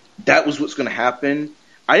that was what's going to happen.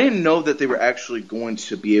 I didn't know that they were actually going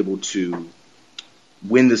to be able to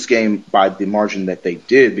win this game by the margin that they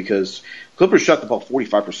did, because Clippers shot the ball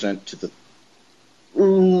 45% to the,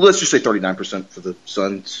 let's just say 39% for the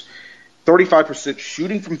Suns. 35%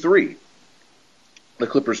 shooting from 3. The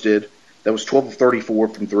Clippers did. That was 12 of 34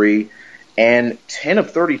 from 3. And 10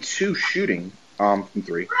 of 32 shooting from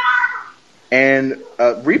 3. And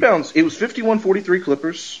rebounds, it was 51-43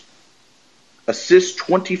 Clippers. Assists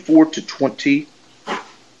 24-20.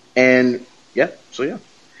 And yeah.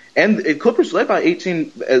 And Clippers led by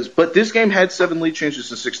 18, but this game had 7 lead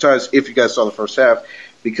changes and 6 ties, if you guys saw the first half,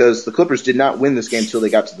 because the Clippers did not win this game until they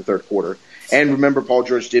got to the third quarter. And remember, Paul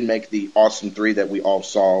George did make the awesome 3 that we all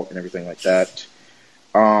saw and everything like that.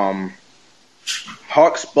 Hawks,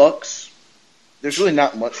 Bucks, there's really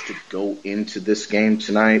not much to go into this game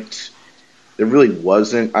tonight. There really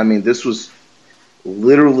wasn't. I mean, this was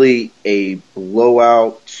literally a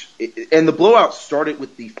blowout. And the blowout started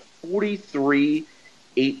with the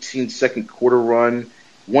 43-18 second quarter run,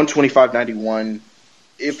 125-91.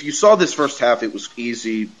 If you saw this first half, it was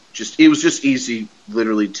easy. It was just easy,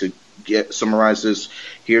 literally, to summarize this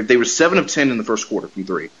here. They were 7 of 10 in the first quarter from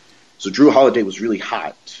 3. So Drew Holiday was really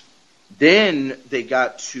hot. Then they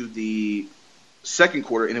got to the second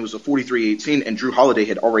quarter, and it was a 43-18, and Drew Holiday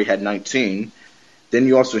had already had 19. Then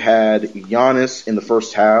you also had Giannis in the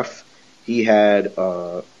first half. He had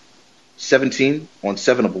 17 on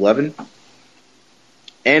 7 of 11.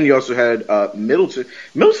 And you also had Middleton.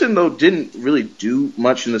 Middleton, though, didn't really do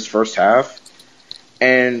much in this first half.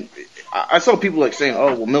 And I saw people saying,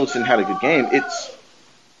 oh, well, Middleton had a good game.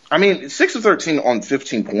 6 of 13 on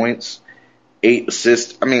 15 points, 8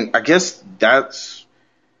 assists. I guess that's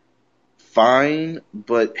fine.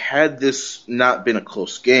 But had this not been a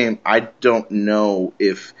close game, I don't know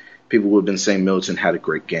if people would have been saying Middleton had a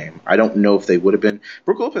great game. I don't know if they would have been.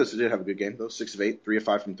 Brook Lopez did have a good game, though. 6 of 8, 3 of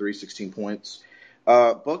 5 from 3, 16 points.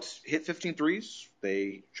 Bucks hit 15 threes.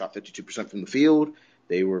 They shot 52% from the field.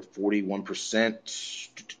 They were 41%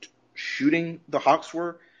 shooting, the Hawks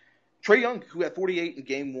were. Trae Young, who had 48 in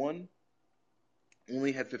game 1,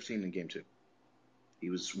 only had 15 in game 2. He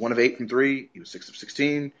was 1 of 8 from 3. He was 6 of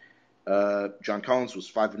 16. John Collins was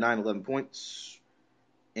 5 of 9, 11 points.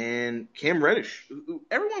 And Cam Reddish, who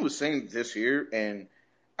everyone was saying this here, and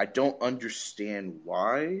I don't understand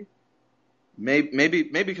why. Maybe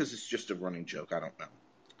because it's just a running joke. I don't know.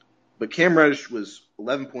 But Cam Reddish was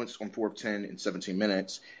 11 points on 4 of 10 in 17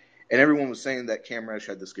 minutes. And everyone was saying that Cam Reddish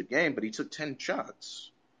had this good game, but he took 10 shots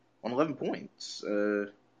on 11 points.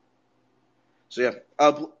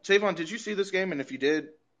 Tavon, did you see this game? And if you did,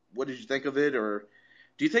 what did you think of it? Or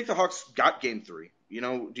do you think the Hawks got game 3?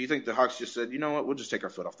 Do you think the Hawks just said, you know what, we'll just take our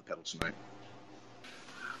foot off the pedal tonight?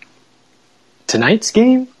 Tonight's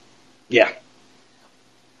game? Yeah.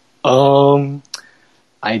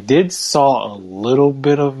 I did saw a little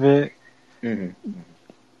bit of it,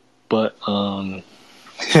 but I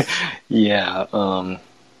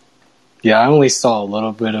only saw a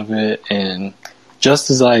little bit of it, and just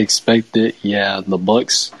as I expected, yeah, the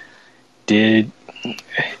Bucks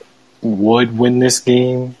would win this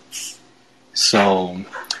game. So,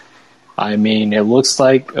 I mean, it looks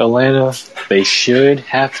like Atlanta, they should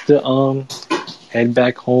have to head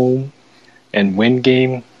back home and win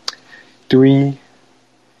game 3.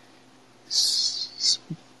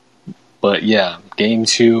 But yeah, game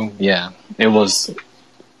 2, yeah, it was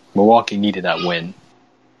Milwaukee needed that win.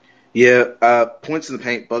 Yeah, points in the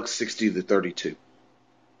paint, Bucks 60-32.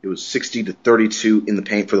 It was 60-32 in the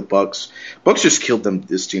paint for the Bucks. Bucks just killed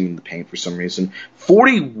this team in the paint for some reason.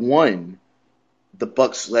 41 the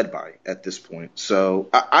Bucks led by at this point. So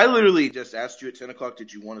I literally just asked you at 10 o'clock,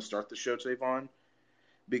 did you want to start the show, Tavon?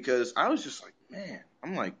 Because I was just like, man,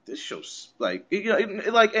 I'm like, this show's like,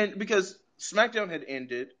 and because SmackDown had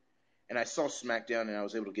ended, and I saw SmackDown, and I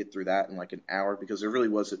was able to get through that in like an hour because there really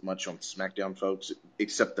wasn't much on SmackDown, folks,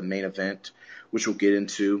 except the main event, which we'll get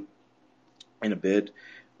into in a bit.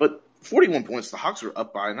 But 41 points, the Hawks were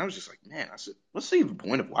up by, and I was just like, man, I said, what's the even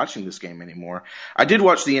point of watching this game anymore? I did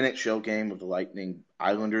watch the NHL game of the Lightning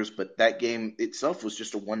Islanders, but that game itself was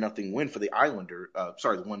just a 1-0 win for the the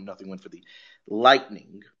 1-0 win for the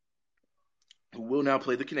Lightning, who will now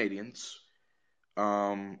play the Canadians.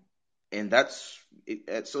 And that's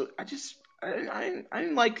it. So I just felt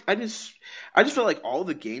like all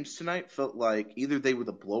the games tonight felt like either they were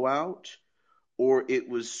the blowout or it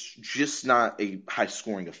was just not a high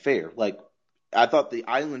scoring affair. Like I thought the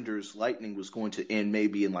Islanders Lightning was going to end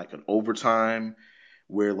maybe in like an overtime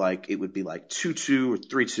where like it would be like 2-2 or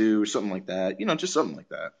 3-2 or something like that. Just something like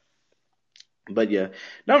that. But yeah,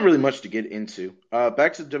 not really much to get into.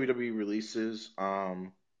 Back to the WWE releases.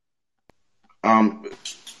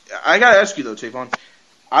 I gotta ask you though, Tavon,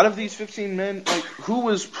 out of these 15 men, like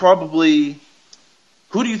who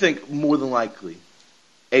do you think more than likely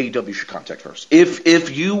AEW should contact first?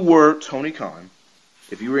 If you were Tony Khan,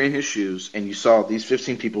 if you were in his shoes and you saw these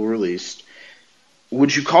 15 people released,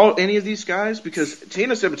 would you call any of these guys? Because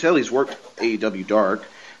Tino Sabatelli's worked AEW Dark,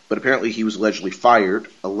 but apparently he was allegedly fired.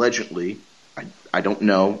 Allegedly. I don't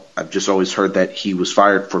know. I've just always heard that he was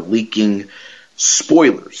fired for leaking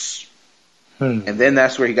spoilers. And then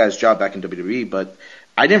that's where he got his job back in WWE. But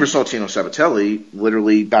I never saw Tino Sabatelli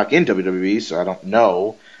literally back in WWE, so I don't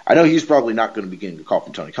know. I know he's probably not going to be getting a call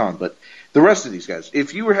from Tony Khan, but the rest of these guys,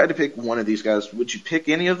 if you had to pick one of these guys, would you pick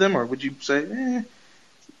any of them, or would you say,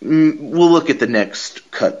 we'll look at the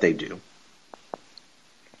next cut they do?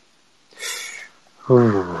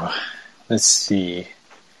 Ooh, let's see.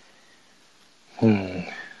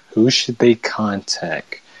 Who should they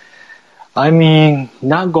contact? I mean,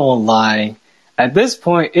 not gonna lie, at this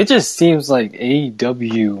point, it just seems like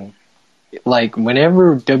AEW, like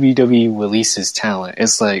whenever WWE releases talent,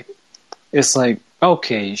 it's like,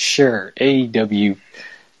 okay, sure, AEW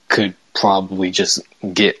could probably just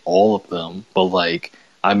get all of them, but like,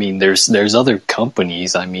 I mean, there's other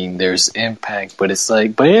companies. I mean, there's Impact, but it's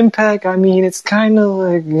like, but Impact, I mean, it's kind of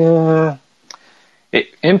like,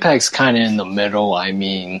 Impact's kind of in the middle. I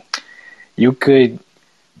mean,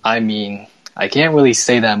 I can't really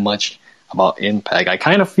say that much about Impact. I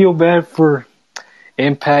kind of feel bad for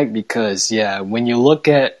Impact because, yeah, when you look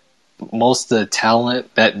at most of the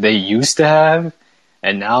talent that they used to have,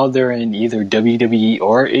 and now they're in either WWE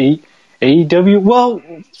or AEW, well,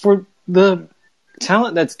 for the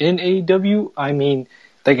talent that's in AEW, I mean,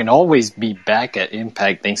 they can always be back at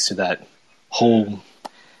Impact thanks to that whole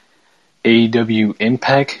AEW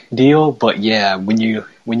Impact deal. But yeah, when you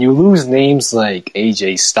lose names like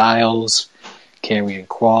AJ Styles, Karrion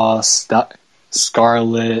Kross,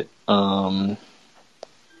 Scarlett,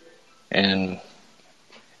 and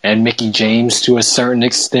Mickey James to a certain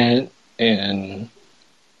extent, and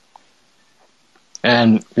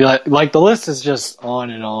like the list is just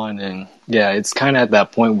on, and yeah, it's kind of at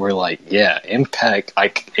that point where like, yeah, Impact,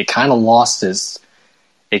 it kind of lost those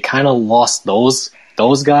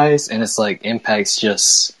guys, and it's like Impact's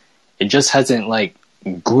just hasn't like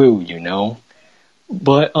grew,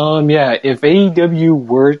 But yeah, if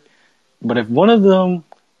one of them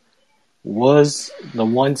was the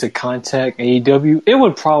one to contact AEW, it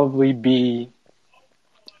would probably be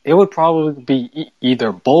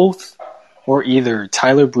either both or either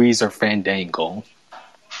Tyler Breeze or Fandango.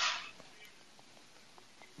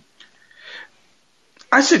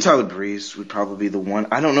 I'd say Tyler Breeze would probably be the one.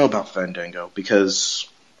 I don't know about Fandango because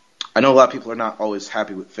I know a lot of people are not always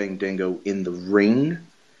happy with Fandango in the ring.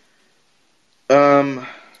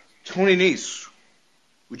 Tony Nese,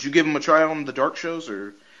 would you give him a try on the dark shows,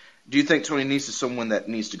 or do you think Tony Nese is someone that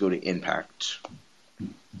needs to go to Impact?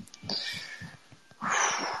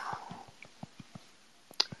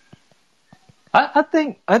 I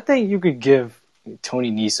think you could give Tony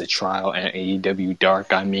needs a trial at AEW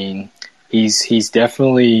Dark. I mean, he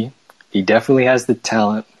definitely has the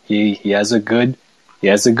talent. He has a good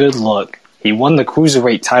look. He won the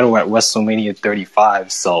Cruiserweight title at WrestleMania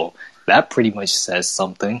 35, so that pretty much says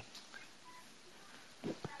something.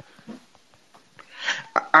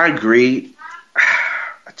 I agree.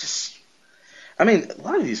 I mean, a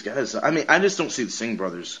lot of these guys, I just don't see the Singh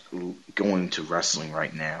brothers going to wrestling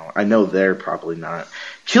right now. I know they're probably not.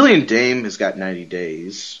 Killian Dame has got 90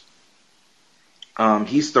 days.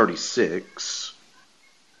 He's 36.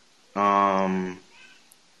 I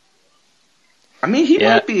mean, he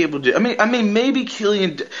might be able to. I mean, maybe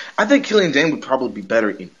I think Killian Dame would probably be better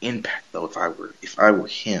in Impact though if I were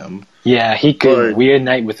him. Yeah, he could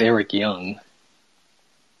reunite with Eric Young.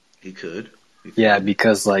 He could. Yeah,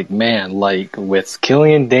 because with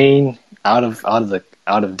Killian Dane out of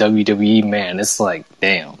WWE, man, it's like,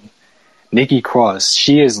 damn. Nikki Cross,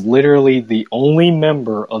 she is literally the only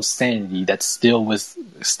member of Sanity that's still with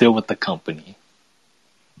the company.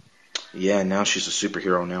 Yeah, now she's a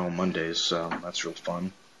superhero now on Mondays, so that's real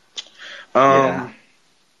fun.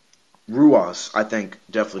 Ruas, I think,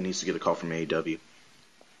 definitely needs to get a call from AEW.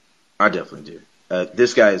 I definitely do.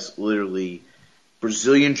 This guy is literally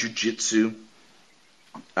Brazilian Jiu-Jitsu.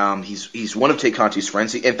 He's one of Tay Conti's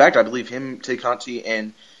friends. In fact, I believe him, Tay Conti,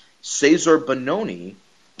 and Cesar Bononi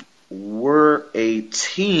were a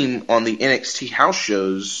team on the NXT house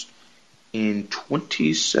shows in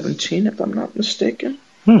 2017, if I'm not mistaken.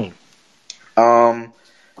 I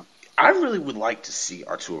really would like to see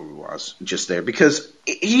Arturo Ruas just there because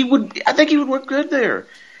I think he would work good there.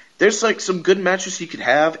 There's like some good matches he could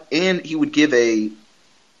have, and he would give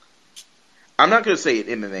I'm not going to say an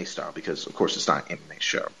MMA style because, of course, it's not an MMA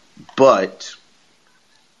show. But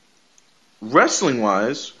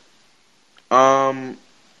wrestling-wise, yeah.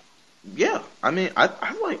 I mean,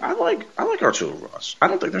 I like Arturo Ruas. I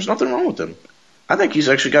don't think there's nothing wrong with him. I think he's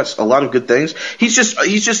actually got a lot of good things. He's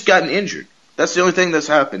just gotten injured. That's the only thing that's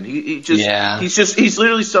happened. He's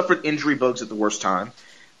literally suffered injury bugs at the worst time.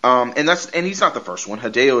 And he's not the first one.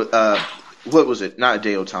 Hideo, what was it? Not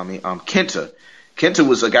Hideo Itami. Kenta. Kenta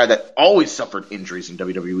was a guy that always suffered injuries in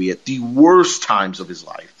WWE at the worst times of his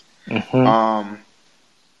life. Mm-hmm.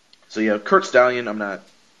 So yeah, Kurt Stallion, I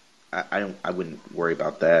wouldn't worry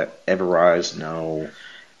about that. Everrise, no.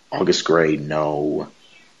 August Gray, no.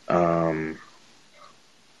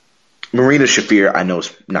 Marina Shafir, I know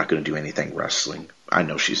is not going to do anything wrestling. I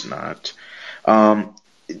know she's not.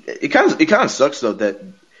 It kind of sucks though that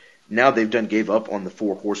now gave up on the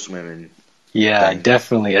 4 horsewomen. Yeah, thing.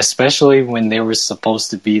 Definitely. Especially when there was supposed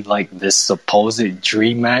to be like this supposed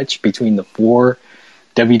dream match between the 4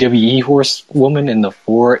 WWE horsewomen and the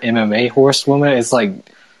 4 MMA horsewomen. It's like,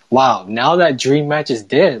 wow, now that dream match is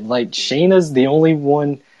dead. Like Shayna's the only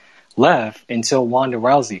one left until Ronda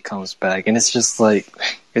Rousey comes back, and it's just like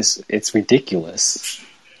it's ridiculous.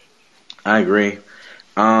 I agree.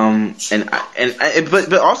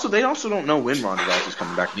 But also they also don't know when Ronda Rousey's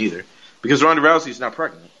coming back neither, because Ronda Rousey's not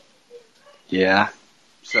pregnant. Yeah.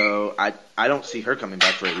 So I don't see her coming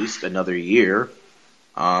back for at least another year.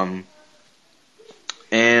 And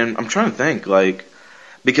I'm trying to think,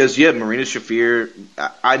 because Marina Shafir,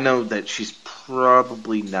 I know that she's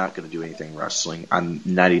probably not going to do anything wrestling. I'm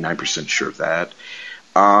 99% sure of that.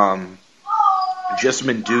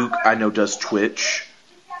 Jessamine Duke, I know, does Twitch.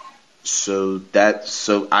 And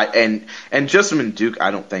Jessamine Duke,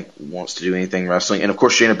 I don't think wants to do anything wrestling. And of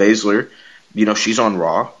course, Shayna Baszler, she's on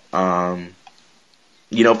Raw.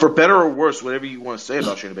 For better or worse, whatever you want to say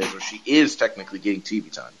about Shayna Baszler, she is technically getting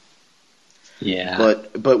TV time. Yeah.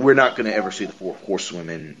 But we're not going to ever see the 4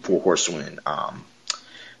 horsewomen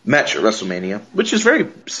match at WrestleMania, which is very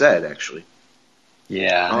sad, actually.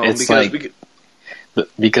 Yeah, it's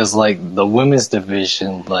because the women's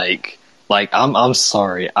division, I'm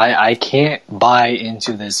sorry, I can't buy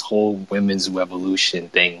into this whole women's revolution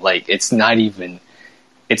thing. It's not even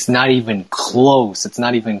close. It's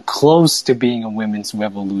not even close to being a women's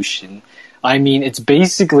revolution. I mean, it's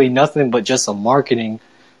basically nothing but just a marketing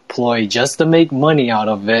ploy just to make money out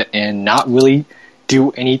of it and not really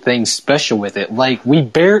do anything special with it. We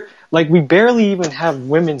barely even have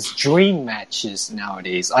women's dream matches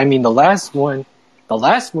nowadays. I mean, the last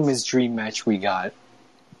women's dream match we got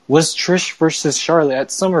was Trish versus Charlotte at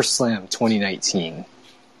SummerSlam 2019.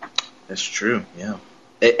 That's true, yeah.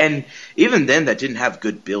 And even then, that didn't have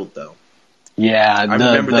good build, though. Yeah, I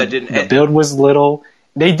remember that didn't. The build was little.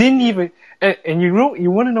 They didn't even. And you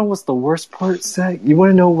want to know what's the worst part, Zach? You want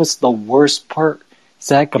to know what's the worst part,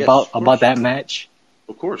 Zach, about that match?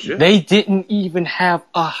 Of course, yeah. They didn't even have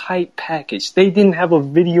a hype package. They didn't have a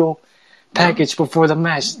video package before the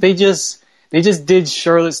match. They just They just did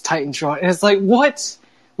Charlotte's Titantron, and it's like, what?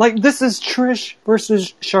 Like, this is Trish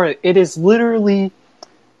versus Charlotte. It is literally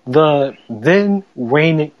the then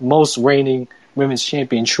most reigning women's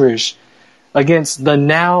champion Trish against the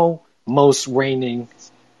now most reigning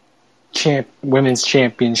women's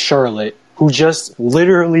champion Charlotte, who just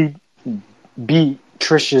literally beat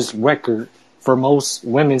Trish's record for most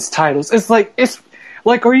women's titles. It's like,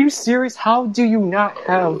 are you serious? How do you not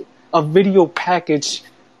have a video package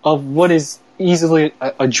of what is easily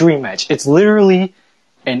a dream match? It's literally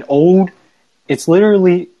an old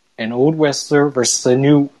wrestler versus a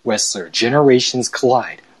new wrestler. Generations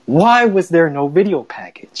collide. Why was there no video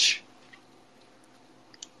package?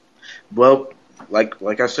 Well,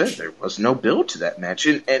 like I said, there was no build to that match,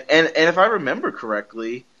 and if I remember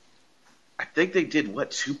correctly, I think they did 2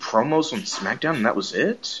 promos on SmackDown, and that was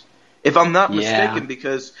it. If I'm not mistaken,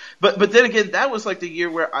 because but then again, that was like the year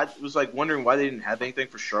where I was like wondering why they didn't have anything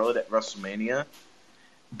for Charlotte at WrestleMania.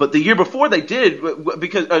 But the year before they did,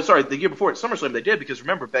 because the year before at SummerSlam they did, because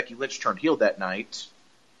remember Becky Lynch turned heel that night.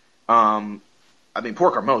 I mean,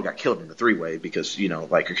 poor Carmella got killed in the 3-way because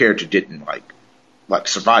her character didn't like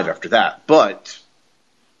survive after that. But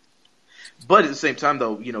at the same time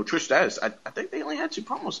though, Trish Stratus, I think they only had 2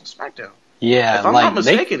 promos on SmackDown. Yeah, if I'm not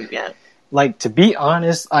mistaken, yeah. Like, to be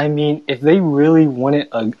honest, I mean, if they really wanted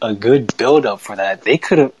a good build up for that, they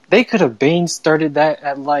could have Bane started that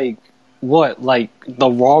at the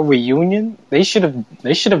Raw reunion. They should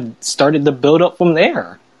have started the build up from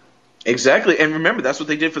there. Exactly, and remember that's what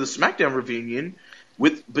they did for the SmackDown reunion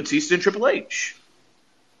with Batista and Triple H,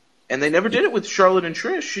 and they never did it with Charlotte and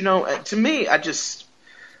Trish. To me, I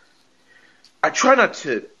try not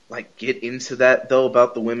to get into that though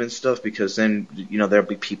about the women's stuff, because then there'll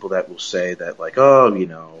be people that will say that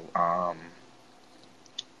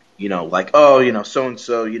so and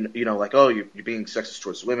so you're being sexist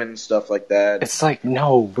towards women and stuff like that. It's like,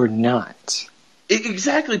 no, we're not.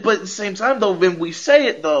 Exactly, but at the same time though, when we say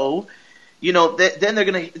it though,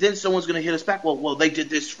 then someone's gonna hit us back. Well, they did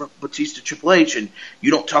this for Batista Triple H, and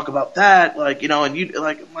you don't talk about that, and you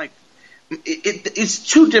it's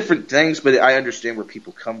 2 different things, but I understand where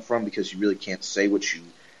people come from, because you really can't say what you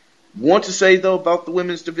want to say though about the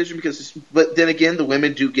women's division, but then again, the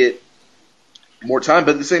women do get more time,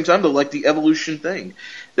 but at the same time though, like the Evolution thing,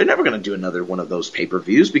 they're never going to do another one of those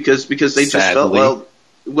pay-per-views because they just felt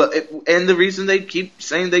and the reason they keep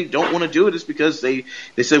saying they don't want to do it is because they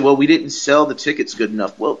say, well, we didn't sell the tickets good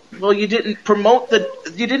enough. Well, you didn't promote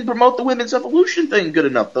the women's Evolution thing good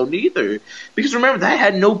enough though, neither. Because remember, that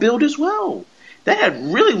had no build as well. That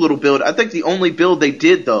had really little build. I think the only build they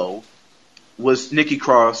did though was Nikki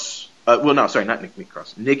Cross. Not Nikki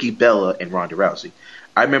Cross. Nikki Bella and Ronda Rousey.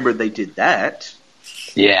 I remember they did that.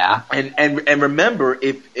 Yeah. And remember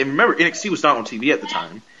NXT was not on TV at the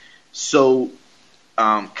time, so.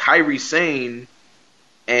 Kairi Sane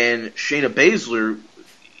and Shayna Baszler,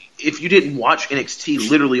 if you didn't watch NXT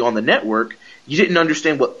literally on the network, you didn't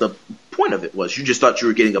understand what the point of it was. You just thought you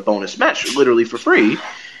were getting a bonus match literally for free.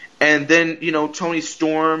 And then, Toni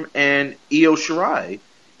Storm and Io Shirai,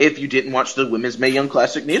 if you didn't watch the Women's Mae Young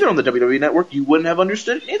Classic neither on the WWE Network, you wouldn't have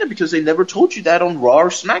understood it either, because they never told you that on Raw or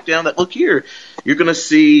SmackDown, that look here, you're going to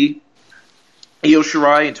see Io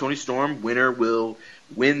Shirai and Toni Storm, winner will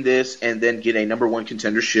win this and then get a number 1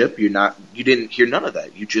 contendership. You didn't hear none of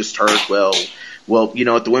that. You just heard, well,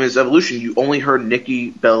 at the Women's Evolution, you only heard Nikki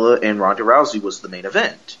Bella and Ronda Rousey was the main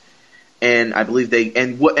event. And I believe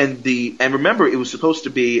and remember, it was supposed to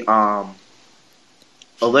be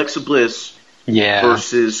Alexa Bliss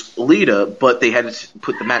versus Lita, but they had to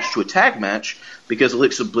put the match to a tag match because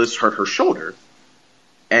Alexa Bliss hurt her shoulder.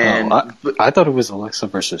 And I thought it was Alexa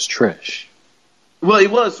versus Trish. Well,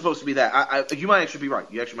 it was supposed to be that. You might actually be right.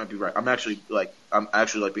 You actually might be right. I'm actually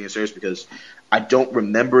being serious, because I don't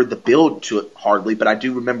remember the build to it hardly, but I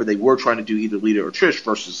do remember they were trying to do either Lita or Trish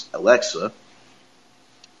versus Alexa,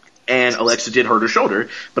 and Alexa did hurt her shoulder,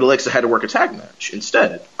 but Alexa had to work a tag match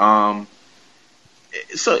instead. So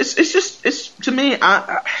it's to me,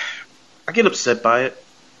 I get upset by it.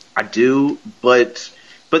 I do, but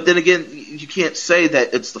then again, you can't say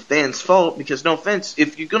that it's the fans' fault, because, no offense,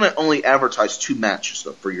 if you're going to only advertise 2 matches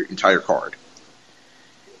though, for your entire card,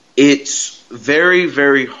 it's very,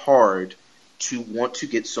 very hard to want to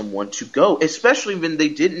get someone to go, especially when they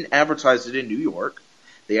didn't advertise it in New York.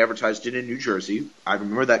 They advertised it in New Jersey. I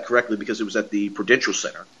remember that correctly because it was at the Prudential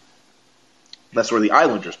Center. That's where the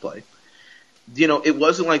Islanders play. It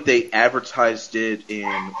wasn't like they advertised it in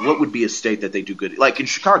what would be a state that they do good, like in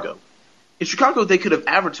Chicago. In Chicago, they could have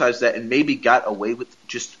advertised that and maybe got away with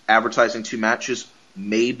just advertising 2 matches.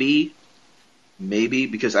 Maybe,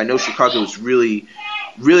 because I know Chicago is really,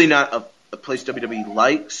 really not a place WWE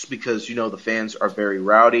likes because, the fans are very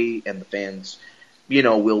rowdy and the fans,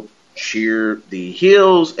 will cheer the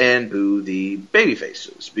heels and boo the baby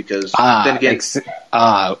faces because then again,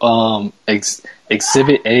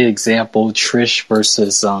 Exhibit A example: Trish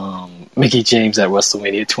versus Mickey James at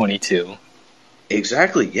WrestleMania 22.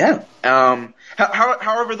 Exactly, yeah.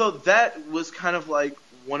 However, though, that was kind of like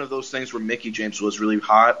one of those things where Mickey James was really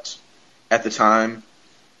hot at the time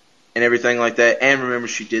and everything like that. And remember,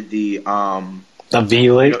 she did the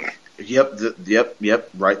V-Lick. Yep,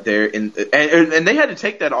 right there. And they had to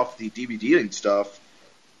take that off the DVD and stuff.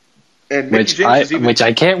 And Which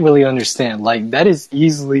I can't really understand. Like, that is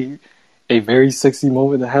easily a very sexy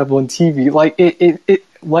moment to have on TV. Like it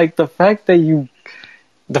like the fact that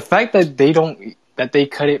they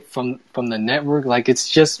cut it from the network, like, it's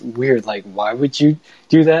just weird. Like, why would you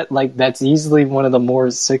do that? Like, that's easily one of the more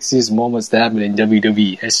sexiest moments to happen in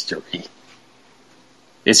WWE history.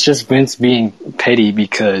 It's just Vince being petty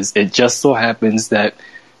because it just so happens that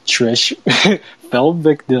Trish fell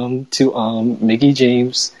victim to Mickey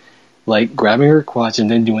James, like, grabbing her crotch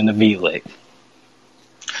and then doing the V-Lick.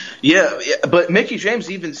 Yeah, but Mickey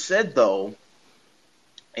James even said, though,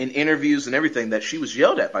 in interviews and everything, that she was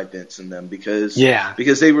yelled at by Vince and them because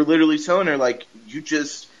they were literally telling her, like,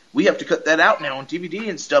 we have to cut that out now on DVD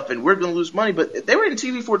and stuff, and we're going to lose money. But they were in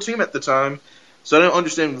TV-14 at the time, so I don't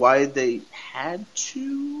understand why they had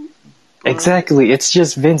to. Exactly, it's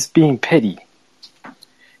just Vince being petty.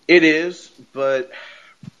 It is, but,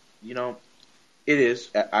 it is.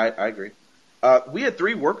 I agree. We had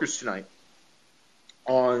 3 workers tonight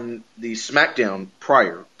on the SmackDown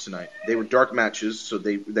prior tonight. They were dark matches, so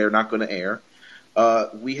they're not going to air.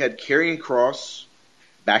 We had Karrion Kross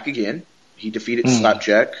back again. He defeated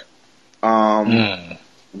Slapjack,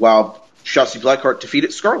 while Shotzi Blackheart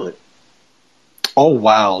defeated Scarlett. Oh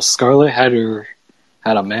wow, Scarlett had a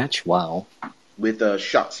match. Wow, with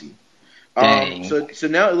Shotzi. Dang. So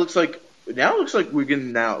now it looks like we're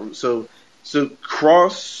getting so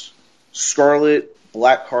Kross, Scarlett,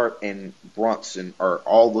 Blackheart, and Bronson are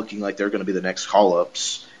all looking like they're going to be the next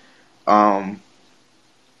call-ups.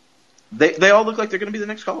 They all look like they're going to be the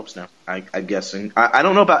next call-ups now, I'm guessing. I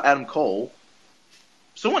don't know about Adam Cole.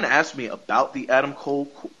 Someone asked me about the Adam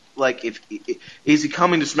Cole, like, is he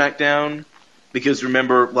coming to SmackDown? Because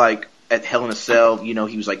remember, like, at Hell in a Cell, he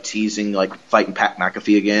was, like, teasing, like, fighting Pat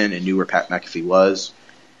McAfee again and knew where Pat McAfee was.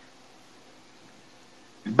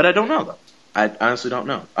 But I don't know, though. I honestly don't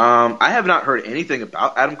know. I have not heard anything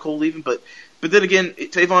about Adam Cole leaving, but then again,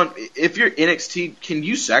 Tavon, if you're NXT, can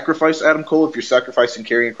you sacrifice Adam Cole if you're sacrificing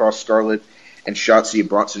Karrion Kross, Scarlett, and Shotzi and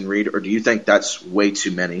Bronson Reed, or do you think that's way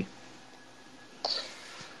too many?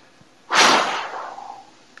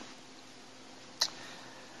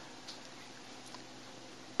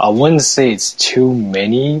 I wouldn't say it's too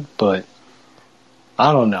many, but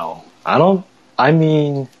I don't know. I don't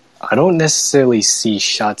necessarily see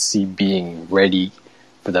Shotzi being ready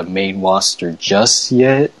for the main roster just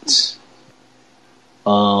yet.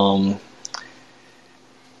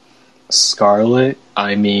 Scarlett,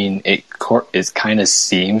 it kind of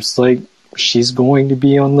seems like she's going to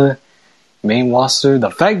be on the main roster. The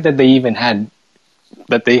fact that they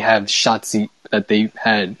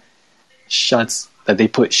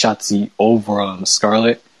put Shotzi over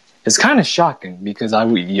Scarlett is kind of shocking because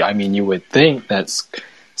you would think that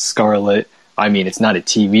Scarlett, it's not a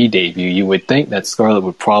TV debut. You would think that Scarlett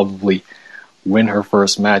would probably win her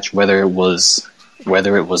first match, whether it was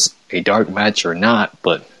a dark match or not.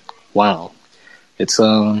 But wow, it's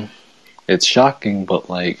shocking. But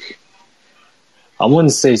like, I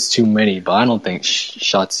wouldn't say it's too many, but I don't think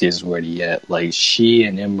Shotzi is ready yet. Like, she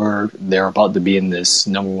and Ember, they're about to be in this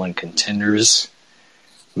number 1 contenders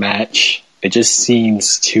match. It just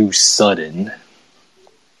seems too sudden.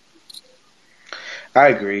 I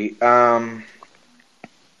agree. But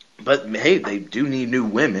hey, they do need new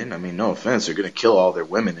women. No offense, they're going to kill all their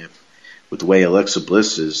women with the way Alexa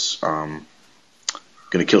Bliss is going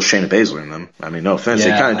to kill Shayna Baszler in them. No offense,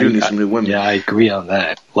 they kind of do need some new women. Yeah, I agree on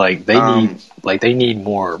that. Like, they need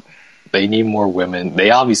more women.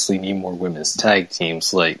 They obviously need more women's tag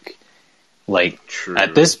teams. Like True.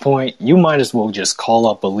 At this point, you might as well just call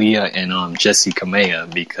up Aaliyah and Jessie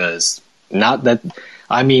Kamea because they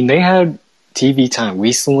had TV time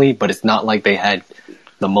recently, but it's not like they had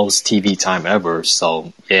the most TV time ever.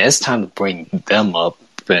 So yeah, it's time to bring them up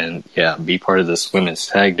and be part of this women's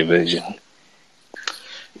tag division.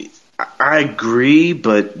 I agree,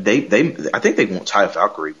 but I think they want Taya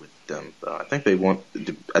Valkyrie with them. I think they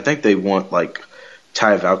want like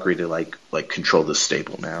Taya Valkyrie to like control the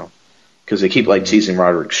stable now. Because they keep teasing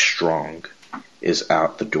Roderick Strong is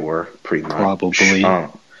out the door pretty much. Probably.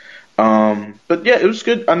 But yeah, it was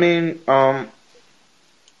good. I mean, Cross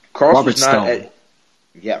Robert was not Stone.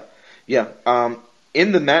 yeah.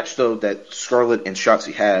 In the match though that Scarlett and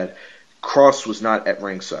Shotzi had, Cross was not at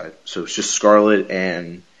ringside, so it's just Scarlett,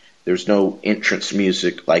 and there's no entrance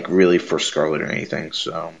music like really for Scarlett or anything.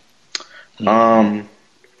 So, how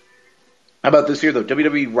about this here though?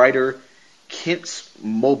 WWE writer Kent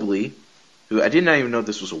Mobley, who I did not even know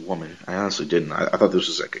this was a woman. I honestly didn't. I thought this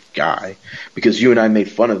was like a guy because you and I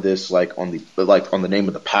made fun of this like on the name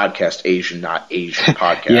of the podcast, Asian Not Asian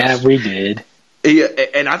podcast. Yeah, we did. Yeah,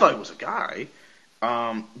 and I thought it was a guy.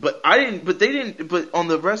 But I didn't. But they didn't. But on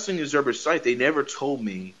the Wrestling Observer site, they never told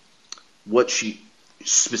me what she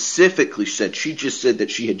specifically said. She just said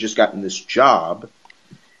that she had just gotten this job,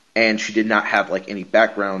 and she did not have like any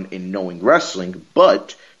background in knowing wrestling,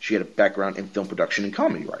 but she had a background in film production and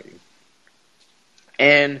comedy writing.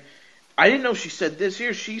 And I didn't know she said this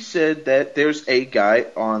here. She said that there's a guy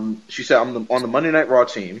on. She said on the Monday Night Raw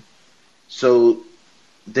team. So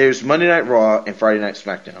there's Monday Night Raw and Friday Night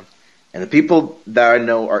SmackDown. And the people that I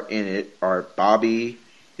know are in it are Bobby.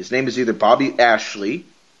 His name is either Bobby Ashley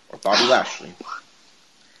or Bobby Lashley.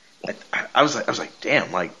 I was like,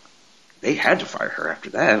 damn, like they had to fire her after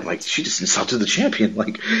that. Like she just insulted the champion.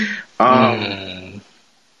 Like,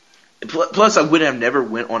 plus I would have never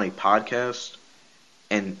went on a podcast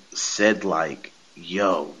and said like,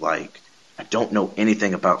 yo, like I don't know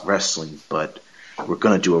anything about wrestling, but we're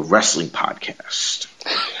gonna do a wrestling podcast.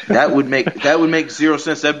 That would make zero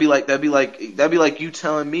sense. That'd be like you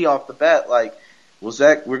telling me off the bat, like, well,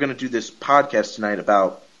 Zach, we're gonna do this podcast tonight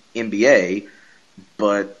about NBA,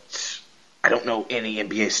 but I don't know any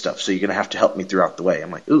NBA stuff, so you're gonna have to help me throughout the way.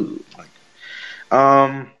 I'm like, ooh, like,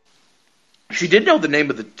 she did know the name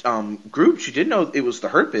of the group. She did know it was the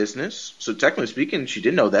Hurt Business. So technically speaking, she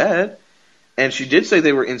did know that, and she did say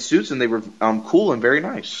they were in suits and they were cool and very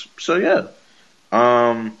nice. So yeah.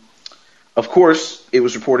 Of course, it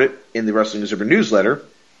was reported in the Wrestling Observer newsletter.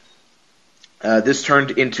 This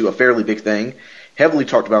turned into a fairly big thing, heavily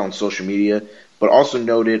talked about on social media, but also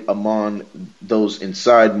noted among those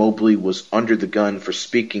inside, Mobley was under the gun for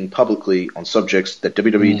speaking publicly on subjects that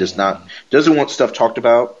WWE doesn't want stuff talked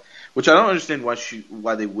about, which I don't understand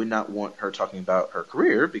why they would not want her talking about her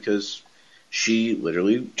career, because she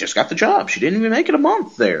literally just got the job. She didn't even make it a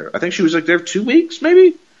month there. I think she was like there 2 weeks,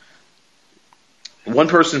 maybe. One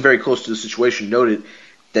person very close to the situation noted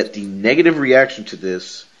that the negative reaction to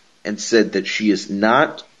this and said that she is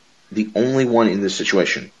not the only one in this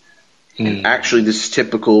situation. And actually, this is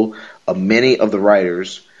typical of many of the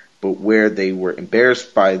writers, but where they were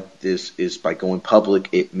embarrassed by this is by going public.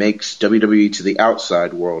 It makes WWE to the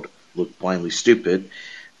outside world look blindly stupid.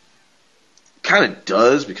 Kind of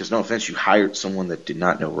does, because no offense, you hired someone that did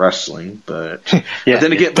not know wrestling, but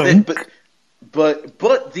then again, But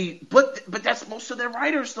that's most of their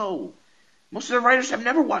writers though. Most of their writers have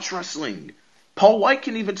never watched wrestling. Paul White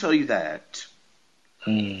can even tell you that.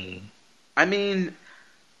 I mean,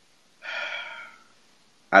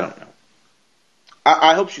 I don't know.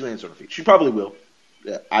 I hope she lands on her feet. She probably will.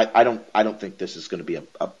 I don't think this is going to be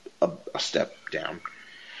a step down.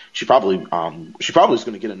 She probably is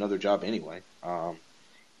going to get another job anyway,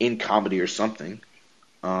 in comedy or something.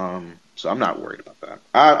 So I'm not worried about that.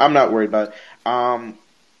 I'm not worried about it.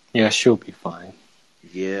 Yeah, she'll be fine.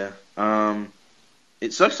 Yeah.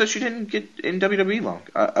 It sucks that she didn't get in WWE long.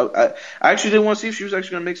 I actually didn't want to see if she was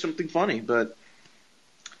actually going to make something funny, but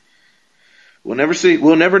we'll never see.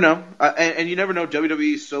 We'll never know. And you never know.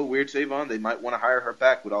 WWE is so weird, Savon. They might want to hire her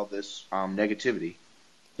back with all this negativity.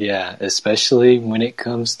 Yeah, especially when it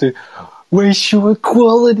comes to racial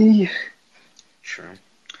equality. Sure.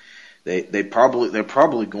 They're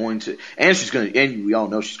probably going to, and we all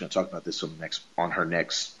know she's going to talk about this on her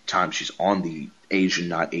next time she's on the Asian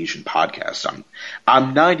Not Asian podcast.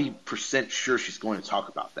 I'm 90% sure she's going to talk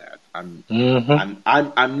about that. I'm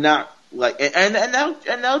not like, and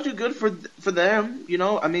that'll do good for them. You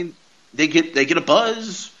know, I mean, they get a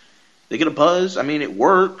buzz. They get a buzz. I mean, it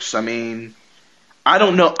works. I mean, I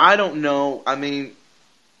don't know. I mean,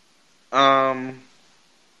 I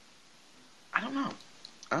don't know.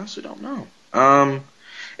 I honestly don't know.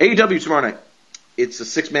 AEW tomorrow night. It's a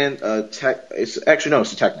 6-man tag. It's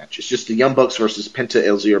a tag match. It's just the Young Bucks versus Penta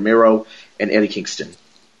El Zero and Eddie Kingston.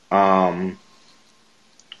 Also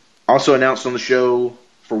announced on the show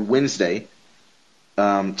for Wednesday,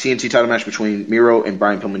 TNT title match between Miro and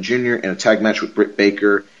Brian Pillman Jr. and a tag match with Britt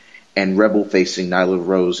Baker and Rebel facing Nyla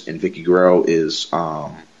Rose and Vicky Guerrero is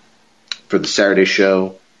for the Saturday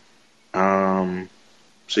show. So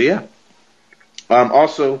yeah.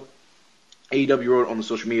 Also, AEW wrote on the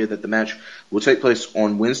social media that the match will take place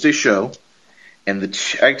on Wednesday's show, and the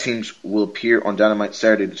tag teams will appear on Dynamite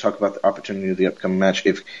Saturday to talk about the opportunity of the upcoming match.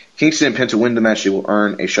 If Kingston and Penta win the match, they will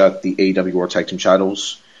earn a shot at the AEW World Tag Team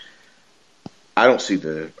titles. I don't see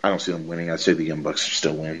them winning. I'd say the Young Bucks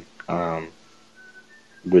still win,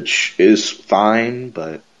 which is fine,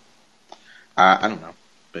 but I don't know.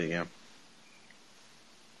 But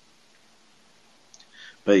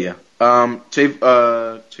yeah. Tavon,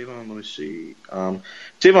 let me see.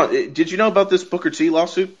 Tavon, did you know about this Booker T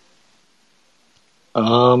lawsuit?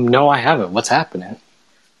 No, I haven't. What's happening?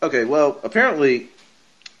 Okay, well, apparently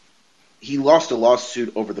he lost a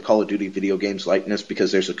lawsuit over the Call of Duty video game's likeness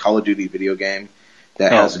because there's a Call of Duty video game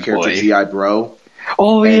that has the character G.I. Bro.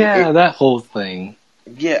 Oh, yeah, that whole thing.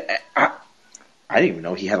 Yeah, I didn't even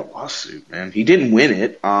know he had a lawsuit, man. He didn't win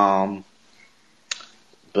it.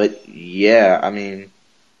 But yeah, I mean,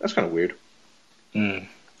 that's kind of weird.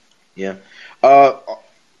 Yeah.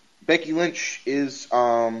 Becky Lynch is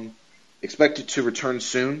expected to return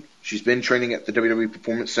soon. She's been training at the WWE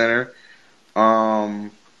Performance Center,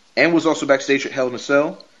 and was also backstage at Hell in a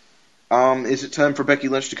Cell. Is it time for Becky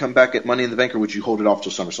Lynch to come back at Money in the Bank, or would you hold it off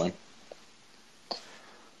till SummerSlam?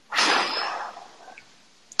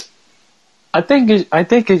 I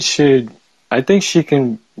think she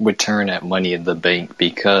can return at Money in the Bank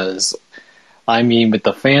because, I mean, with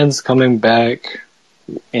the fans coming back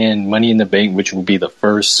and Money in the Bank, which will be the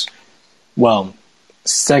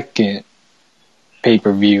second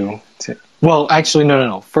pay-per-view.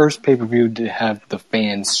 First pay-per-view to have the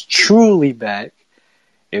fans truly back.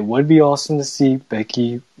 It would be awesome to see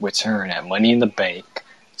Becky return at Money in the Bank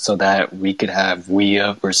so that we could have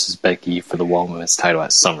Rhea versus Becky for the Women's title at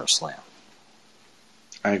SummerSlam.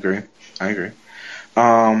 I agree.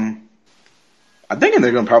 I'm thinking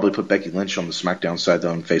they're going to probably put Becky Lynch on the SmackDown side,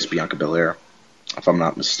 though, and face Bianca Belair, if I'm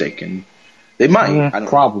not mistaken. They might. I don't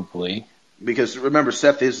probably. Know. Because, remember,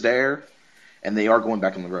 Seth is there, and they are going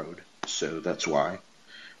back on the road, so that's why.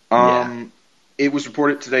 It was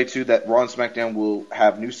reported today, too, that Raw and SmackDown will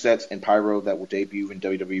have new sets and pyro that will debut when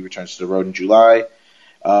WWE returns to the road in July.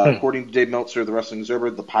 According to Dave Meltzer, the Wrestling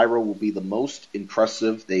Observer, the pyro will be the most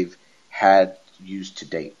impressive they've had used to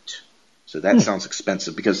date. So that sounds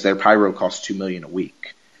expensive because their pyro costs $2 million a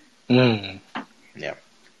week. Yeah.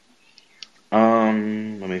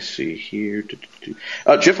 Let me see here.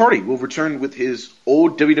 Jeff Hardy will return with his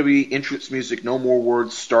old WWE entrance music, No More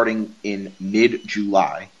Words, starting in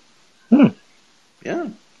mid-July. Yeah.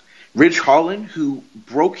 Ridge Holland, who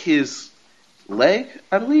broke his leg,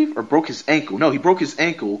 I believe, or broke his ankle. No, he broke his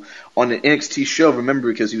ankle on an NXT show, remember,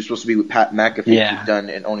 because he was supposed to be with Pat McAfee, Dunn,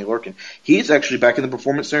 and Oney Lorcan. He's actually back in the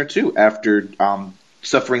Performance Center, too, after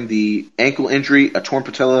suffering the ankle injury, a torn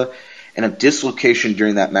patella, and a dislocation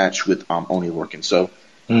during that match with Oney Lorcan. So,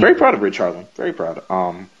 very proud of Ridge Holland. Very proud.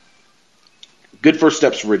 Good first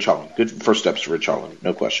steps for Ridge Holland.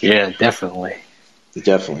 No question. Yeah, definitely.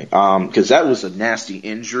 Definitely. Because that was a nasty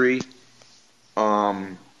injury.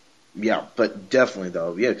 Yeah, but definitely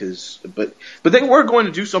though, yeah, but they were going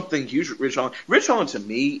to do something huge with Ridge Holland. Ridge Holland to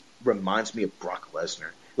me reminds me of Brock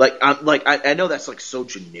Lesnar. I know that's like so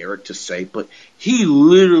generic to say, but he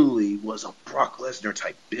literally was a Brock Lesnar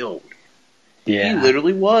type build. Yeah, he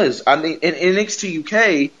literally was. I mean, in NXT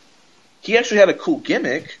UK, he actually had a cool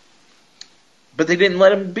gimmick, but they didn't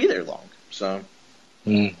let him be there long. So.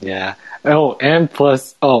 Yeah. Oh, and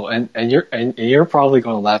plus, and you're probably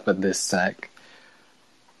gonna laugh at this, Zach.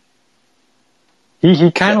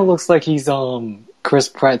 He kind of looks like he's Chris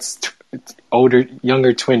Pratt's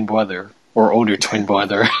younger twin brother or older twin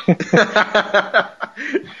brother.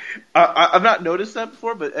 I've not noticed that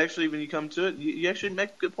before, but actually, when you come to it, you actually make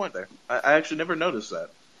a good point there. I actually never noticed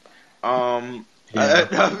that. I'm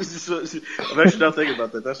actually not thinking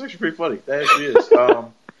about that. That's actually pretty funny. That actually is.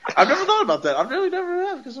 I've never thought about that. I've really never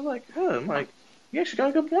have because I'm like, you actually got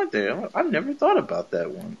a good point there. I've never thought about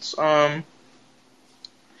that once.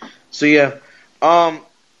 So yeah. Of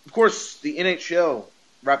course, the NHL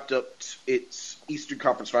wrapped up its Eastern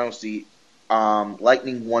Conference Finals. The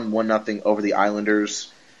Lightning won 1-0 over the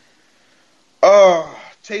Islanders.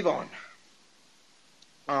 Tavon,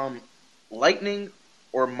 Lightning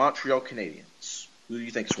or Montreal Canadiens? Who do you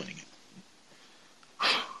think is winning it?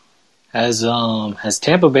 Has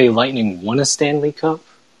Tampa Bay Lightning won a Stanley Cup?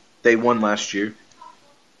 They won last year.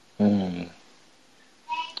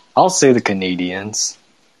 I'll say the Canadiens.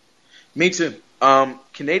 Me too.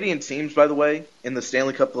 Canadian teams, by the way, in the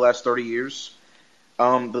Stanley Cup the last 30 years,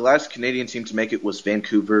 the last Canadian team to make it was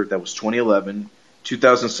Vancouver. That was 2011.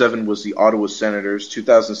 2007 was the Ottawa Senators.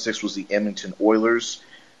 2006 was the Edmonton Oilers.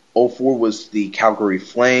 2004 was the Calgary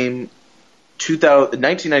Flame.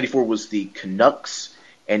 1994 was the Canucks.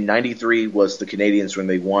 and 93 was the Canadians when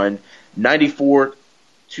they won. 94,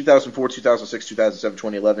 2004, 2006, 2007,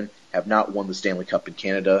 2011 have not won the Stanley Cup in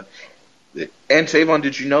Canada. And Tavon,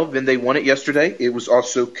 did you know when they won it yesterday, it was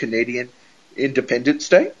also Canadian Independence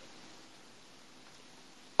Day?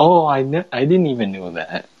 Oh, I didn't even know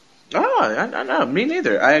that. Oh, I know. Me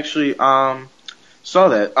neither. I actually saw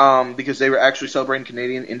that because they were actually celebrating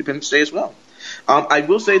Canadian Independence Day as well. I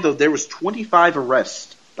will say, though, there was 25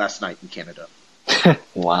 arrests last night in Canada.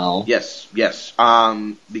 Wow. Yes.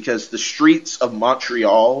 Because the streets of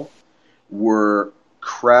Montreal were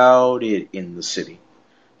crowded in the city.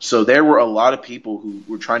 So there were a lot of people who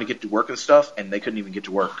were trying to get to work and stuff, and they couldn't even get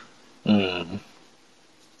to work. Mm.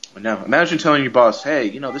 Now, imagine telling your boss, hey,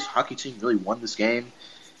 this hockey team really won this game,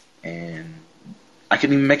 and I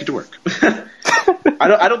couldn't even make it to work.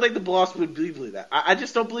 I don't think the boss would believe that. I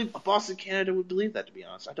just don't believe a boss in Canada would believe that, to be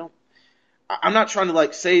honest. I'm not trying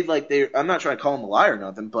to say I'm not trying to call them a liar or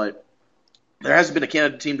nothing, but there hasn't been a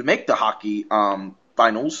Canada team to make the hockey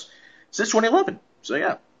finals since 2011. So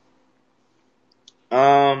yeah.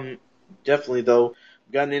 Definitely though,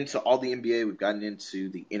 we've gotten into all the NBA, we've gotten into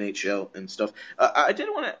the NHL and stuff. I did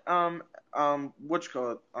want to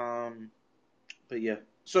but yeah.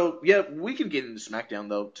 So yeah, we can get into SmackDown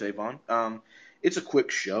though, Tavon. It's a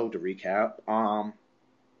quick show to recap.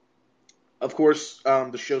 Of course,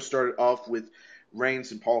 the show started off with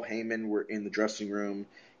Reigns and Paul Heyman were in the dressing room.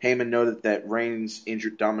 Heyman noted that Reigns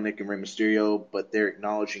injured Dominic and Rey Mysterio, but they're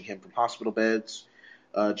acknowledging him from hospital beds.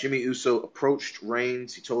 Jimmy Uso approached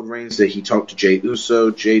Reigns. He told Reigns that he talked to Jey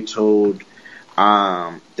Uso. Jey told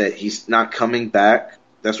that he's not coming back.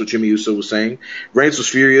 That's what Jimmy Uso was saying. Reigns was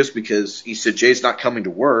furious because he said Jay's not coming to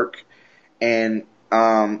work, and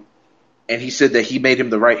he said that he made him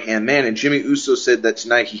the right-hand man. And Jimmy Uso said that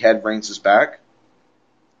tonight he had Reigns' back.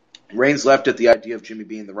 Reigns laughed at the idea of Jimmy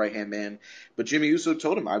being the right-hand man, but Jimmy Uso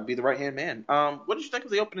told him I'd be the right-hand man. What did you think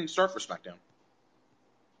of the opening start for SmackDown?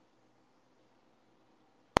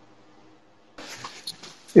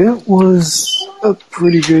 It was a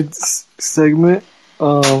pretty good segment.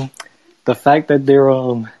 The fact that they're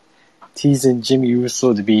teasing Jimmy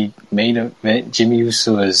Uso to be main event Jimmy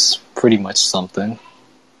Uso is pretty much something.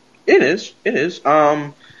 It is. It's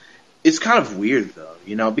kind of weird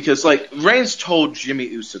though, because Reigns told Jimmy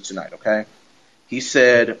Uso tonight, okay? He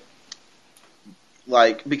said,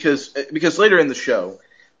 because later in the show,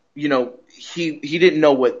 he didn't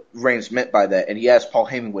know what Reigns meant by that, and he asked Paul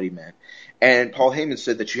Heyman what he meant. And Paul Heyman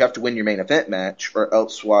said that you have to win your main event match, or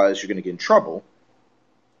elsewise you're going to get in trouble.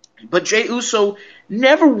 But Jey Uso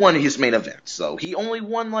never won his main events, though. He only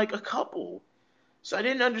won, a couple. So I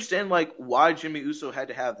didn't understand, why Jimmy Uso had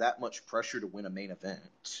to have that much pressure to win a main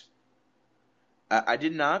event. I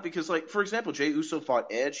did not, because, for example, Jey Uso fought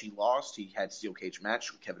Edge. He lost. He had steel cage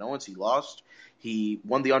match with Kevin Owens. He lost. He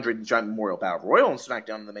won the Andre the Giant Memorial Battle Royal on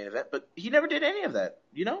SmackDown in the main event, but he never did any of that,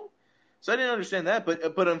 So I didn't understand that,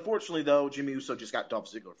 but unfortunately though, Jimmy Uso just got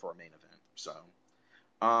Dolph Ziggler for a main event. So,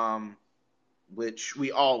 which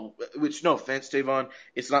no offense, Tavon,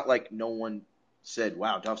 it's not like no one said,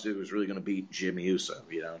 "Wow, Dolph Ziggler is really going to beat Jimmy Uso,"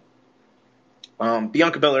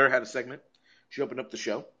 Bianca Belair had a segment. She opened up the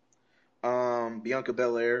show. Bianca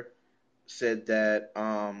Belair said that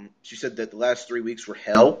the last 3 weeks were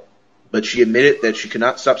hell. But she admitted that she could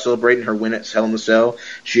not stop celebrating her win at Hell in the Cell.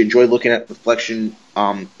 She enjoyed looking at the reflection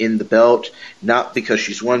in the belt, not because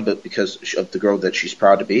she's won, but because of the girl that she's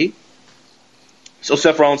proud to be. So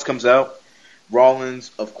Seth Rollins comes out.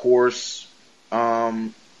 Rollins, of course,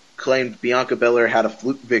 claimed Bianca Belair had a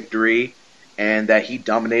fluke victory and that he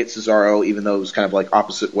dominated Cesaro, even though it was kind of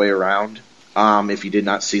opposite way around. If you did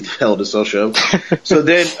not see the Hell in a Cell show. So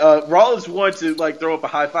then Rollins wanted to throw up a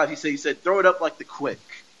high five. He said throw it up like the Quick.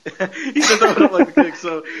 He said throw it up like the Quick.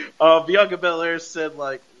 So Bianca Belair said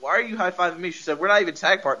why are you high fiving me? She said we're not even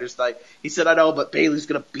tag partners tonight. He said I know, but Bayley's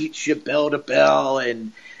gonna beat you bell to bell,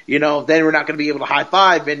 and then we're not gonna be able to high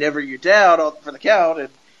five whenever you're down for the count.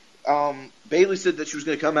 And Bayley said that she was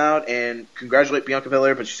gonna come out and congratulate Bianca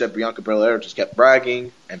Belair, but she said Bianca Belair just kept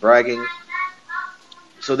bragging and bragging.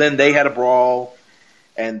 So then they had a brawl,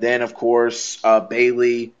 and then of course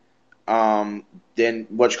Bayley. Then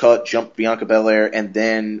jumped Bianca Belair, and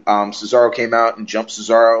then Cesaro came out and jumped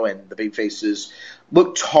Cesaro, and the babyfaces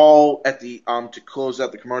looked tall at the to close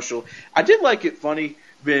out the commercial. I did like it funny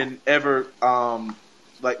whenever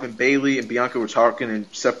when Bayley and Bianca were talking, and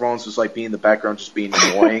Seth Rollins was being in the background, just being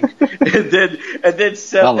annoying, and then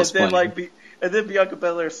Seth and then Bianca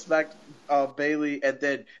Belair smacked Bayley, and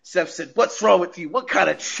then Seth said, "What's wrong with you? What kind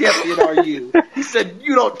of champion are you?" He said,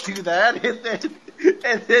 "You don't do that."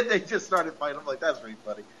 And then they just started fighting. I'm like, that's pretty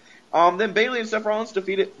funny. Then Bailey and Seth Rollins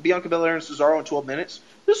defeated Bianca Belair and Cesaro in 12 minutes.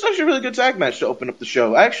 This is actually a really good tag match to open up the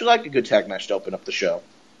show. I actually like a good tag match to open up the show.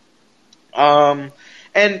 And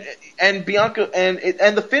Bianca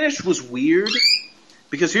and the finish was weird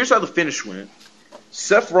because here's how the finish went.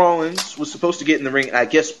 Seth Rollins was supposed to get in the ring and I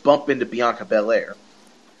guess bump into Bianca Belair,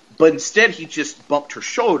 but instead he just bumped her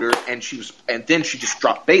shoulder and then she just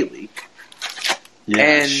dropped Bailey.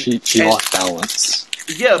 Yeah, and she lost balance.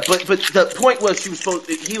 Yeah, but the point was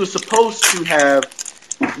he was supposed to have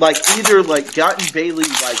like either like gotten Bailey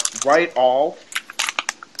like right off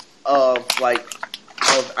of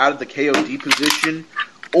out of the KOD position,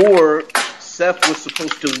 or Seth was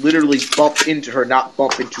supposed to literally bump into her, not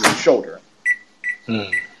bump into her shoulder.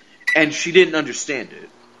 And she didn't understand it.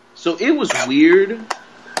 So it was weird.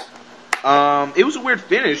 It was a weird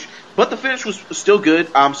finish, but the finish was still good.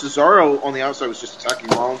 Cesaro on the outside was just attacking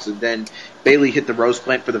Rollins, and then Bailey hit the Rose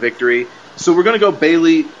Plant for the victory. So we're going to go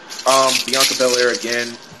Bailey, Bianca Belair again.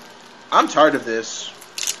 I'm tired of this.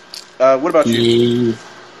 What about you?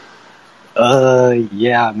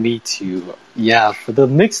 Yeah, me too. Yeah, for the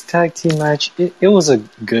mixed tag team match, it was a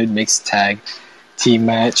good mixed tag team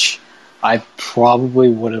match. I probably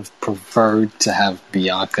would have preferred to have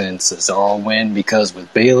Bianca and Cesaro win, because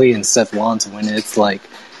with Bailey and Seth Rollins winning, it's like,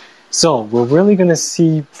 so we're really gonna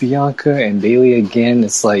see Bianca and Bailey again?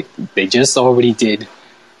 It's like they just already did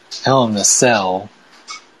Hell in a Cell.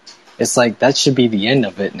 It's like that should be the end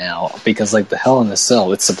of it now, because like the Hell in a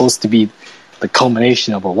Cell, it's supposed to be the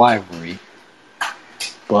culmination of a rivalry.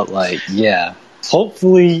 But like, yeah,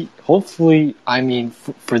 hopefully, I mean,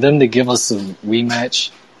 for them to give us a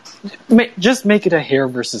rematch, just make it a hair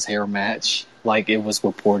versus hair match, like it was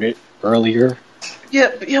reported earlier.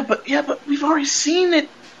 Yeah, but we've already seen it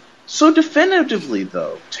so definitively,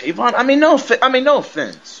 though, Tavon. I mean, no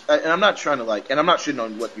offense, and I'm not trying to and I'm not shitting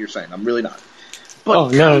on what you're saying. I'm really not.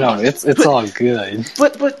 But, no, it's all good.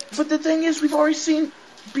 But the thing is, we've already seen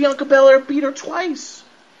Bianca Belair beat her twice,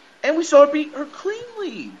 and we saw her beat her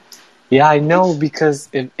cleanly. Yeah, I know, because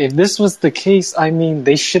if this was the case, I mean,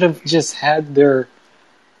 they should have just had their,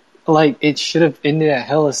 like, it should have ended at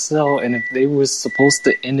Hell in a Cell, and if they were supposed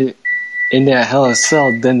to end it at Hell in a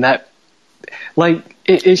Cell, then that, like,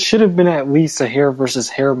 it should have been at least a hair versus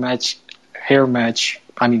hair match at Hell in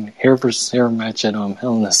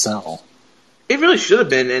a Cell. It really should have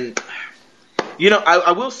been, and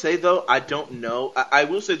I will say though, I don't know. I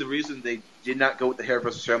will say the reason they did not go with the hair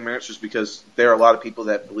versus hair match is because there are a lot of people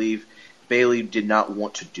that believe Bailey did not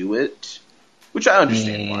want to do it, which I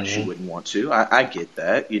understand why she wouldn't want to. I get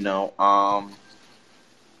that,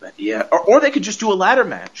 But yeah, or they could just do a ladder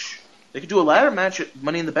match. They could do a ladder match at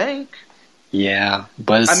Money in the Bank. Yeah,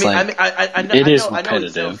 but it's it is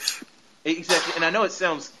repetitive. Exactly, and I know it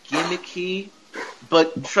sounds gimmicky,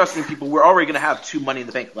 but trust me, people, we're already going to have 2 Money in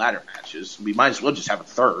the Bank ladder matches. We might as well just have a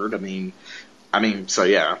third. I mean, so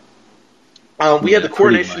yeah. We had the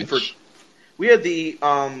coordination we had the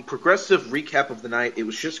progressive recap of the night. It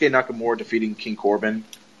was Shinsuke Nakamura defeating King Corbin.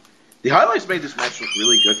 The highlights made this match look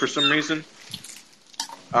really good for some reason.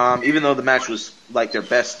 Even though the match was like their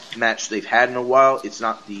best match they've had in a while, it was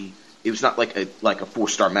not like a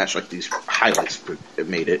 4-star match like these highlights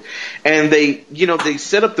made it. And they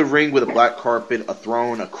set up the ring with a black carpet, a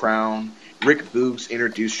throne, a crown. Rick Boogs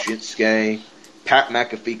introduced Shinsuke. Pat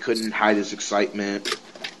McAfee couldn't hide his excitement.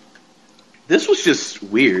 This was just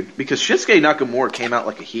weird because Shinsuke Nakamura came out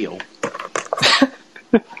like a heel.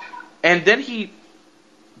 And then he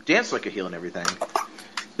danced like a heel and everything.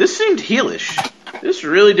 This seemed heelish. This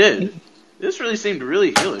really did. This really seemed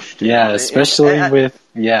really heelish to me. Yeah,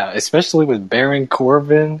 especially with Baron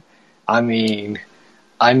Corbin. I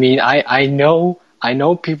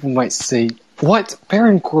know people might say, "What?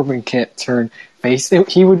 Baron Corbin can't turn face?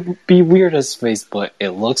 He would be weird as face," but it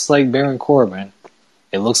looks like Baron Corbin.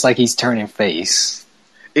 It looks like he's turning face.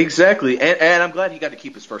 Exactly, and I'm glad he got to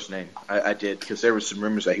keep his first name. I did, because there were some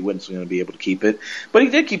rumors that he wasn't going to be able to keep it, but he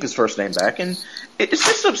did keep his first name back, and it's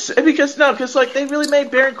just upset because like they really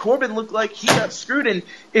made Baron Corbin look like he got screwed, and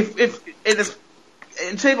if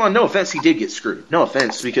Tavon, no offense, he did get screwed. No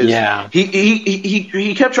offense, because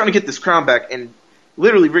he kept trying to get this crown back, and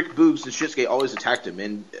literally Rick Boogs and Shinsuke always attacked him,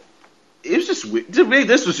 and it was just weird. To me,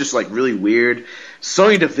 this was just like really weird.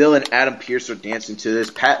 Sonya Deville and Adam Pearce are dancing to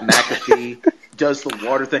this. Pat McAfee does the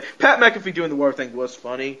water thing. Pat McAfee doing the water thing was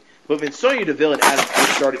funny, but when Sonya Deville and Adam Pearce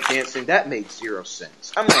started dancing, that made zero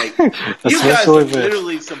sense. I'm like, you guys are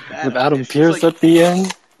literally some bad with Adam Pearce at the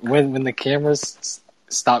end, when the cameras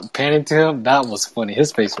stopped panning to him, that was funny.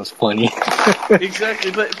 His face was funny.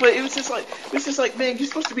 Exactly, but it was just like, man, you're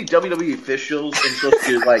supposed to be WWE officials and supposed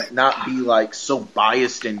to like not be like so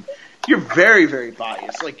biased and you're very, very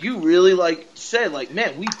biased. Like, you really, like, said, like,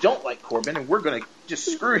 man, we don't like Corbin, and we're going to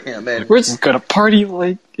just screw him. And We're just gonna party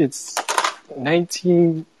like it's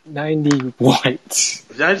 1990 what?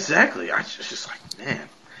 exactly. I was just like, man.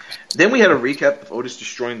 Then we had a recap of Otis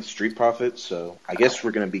destroying the Street Profits, so I guess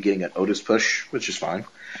we're going to be getting an Otis push, which is fine.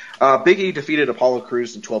 Big E defeated Apollo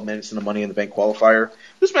Crews in 12 minutes in the Money in the Bank qualifier.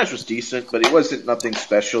 This match was decent, but it wasn't nothing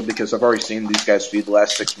special because I've already seen these guys feud the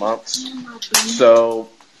last 6 months. So,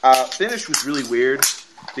 finish was really weird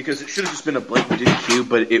because it should have just been a blatant DQ,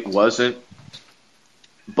 but it wasn't.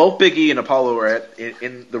 Both Big E and Apollo are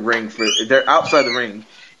in the ring. They're outside the ring.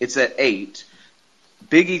 It's at 8.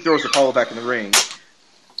 Big E throws Apollo back in the ring.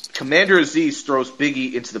 Commander Aziz throws Big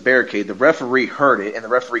E into the barricade. The referee heard it, and the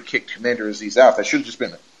referee kicked Commander Aziz out. That should have just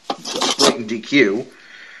been a blatant DQ.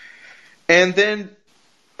 And then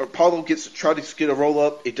Apollo tried to get a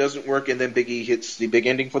roll-up. It doesn't work, and then Big E hits the big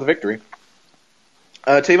ending for the victory.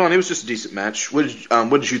 Tavon, it was just a decent match. What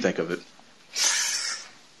did you think of it?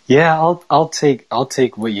 Yeah, I'll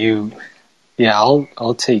take what you. Yeah,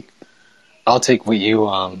 I'll take what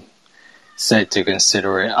you said to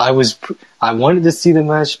consider it. I wanted to see the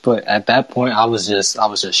match, but at that point I was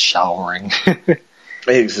just showering.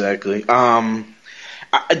 Exactly.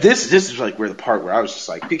 This is like where the part where I was just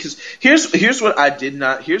like, because here's what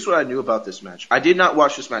I knew about this match. I did not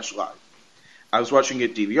watch this match live. I was watching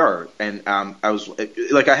it DVR, and I was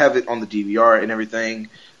like, I have it on the DVR and everything,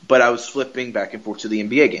 but I was flipping back and forth to the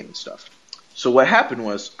NBA game and stuff. So what happened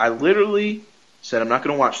was I literally said, I'm not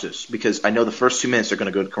going to watch this because I know the first 2 minutes are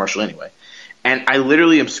going to go to commercial anyway. And I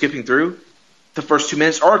literally am skipping through. The first 2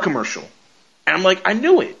 minutes are a commercial. And I'm like, I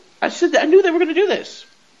knew it. I knew they were going to do this.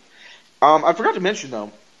 I forgot to mention,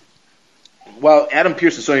 though, while Adam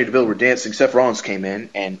Pearce and Sonya Deville were dancing, Seth Rollins came in.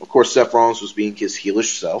 And, of course, Seth Rollins was being his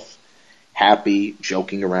heelish self, happy,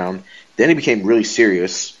 joking around. Then he became really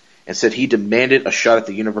serious and said he demanded a shot at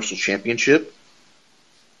the Universal Championship.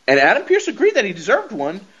 And Adam Pearce agreed that he deserved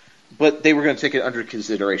one, but they were going to take it under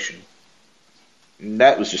consideration. And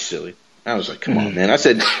that was just silly. I was like, come on, man. I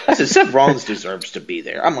said, Seth Rollins deserves to be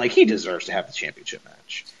there. I'm like, he deserves to have the championship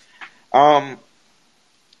match.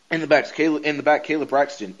 In the back, Caleb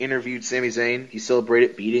Braxton interviewed Sami Zayn. He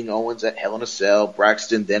celebrated beating Owens at Hell in a Cell.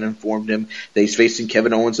 Braxton then informed him that he's facing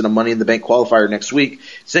Kevin Owens in a Money in the Bank qualifier next week.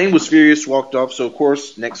 Zayn was furious, walked off. So, of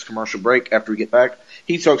course, next commercial break, after we get back,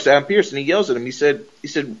 he talks to Adam Pearce and he yells at him. He said,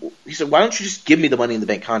 why don't you just give me the Money in the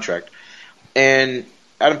Bank contract? And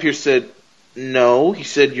Adam Pearce said, no. He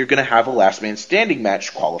said, you're going to have a last man standing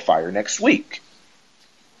match qualifier next week.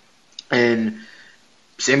 And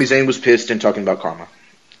Sami Zayn was pissed and talking about karma.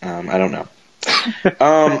 I don't know.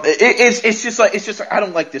 It's just like I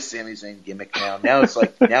don't like this Sami Zayn gimmick now. Now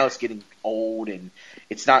it's getting old and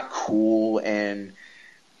it's not cool. And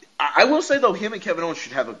I will say though, him and Kevin Owens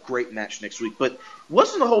should have a great match next week. But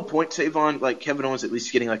wasn't the whole point, Tavon, like Kevin Owens at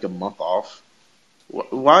least getting like a month off?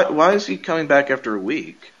 Why is he coming back after a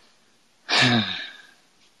week?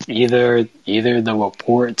 Either the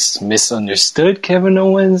reports misunderstood Kevin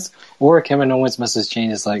Owens, or Kevin Owens' message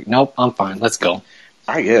changed. It's like, nope, I'm fine. Let's go.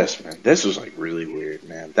 I guess, man. This was like really weird,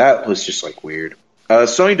 man. That was just like weird.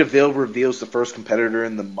 Sonya Deville reveals the first competitor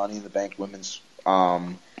in the Money in the Bank women's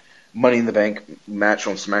Money in the Bank match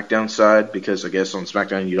on SmackDown side, because I guess on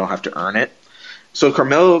SmackDown you don't have to earn it. So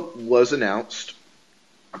Carmella was announced.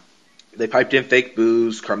 They piped in fake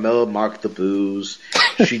boos. Carmella mocked the boos.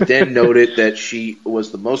 She then noted that she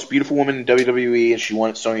was the most beautiful woman in WWE, and she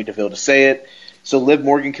wanted Sonya Deville to say it. So Liv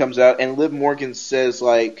Morgan comes out, and Liv Morgan says,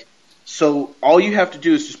 like, so all you have to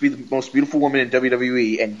do is just be the most beautiful woman in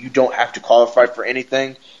WWE, and you don't have to qualify for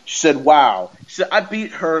anything. She said, wow. She said, I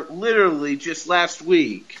beat her literally just last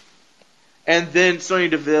week. And then Sonya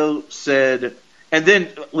Deville said, and then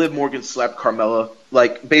Liv Morgan slapped Carmella,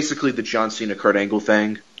 like basically the John Cena Kurt Angle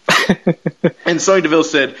thing. And Sonya Deville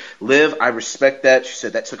said, Liv, I respect that. She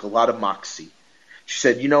said, that took a lot of moxie. She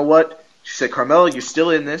said, you know what? She said, Carmella, you're still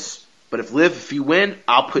in this, but if you win,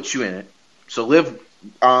 I'll put you in it. So then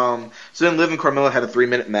Liv and Carmella had a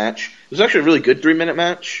 3-minute match. It was actually a really good 3-minute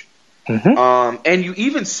match. Mm-hmm. And you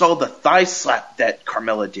even saw the thigh slap that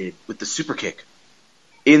Carmella did with the super kick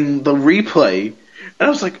in the replay. And I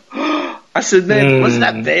was like, I said, man, wasn't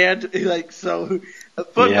that banned? Like, so,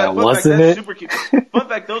 fun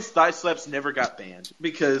fact, those thigh slaps never got banned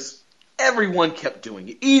because everyone kept doing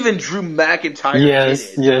it. Even Drew McIntyre did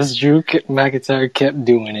it. Yes, Drew McIntyre kept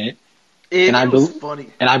doing it. It was funny.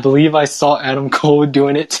 And I believe I saw Adam Cole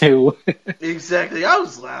doing it too. Exactly. I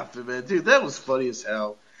was laughing, man. Dude, that was funny as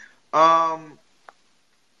hell. And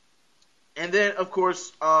then, of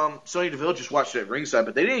course, Sonya Deville just watched it at ringside,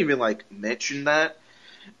 but they didn't even, like, mention that.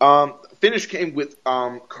 finish came with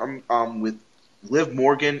Liv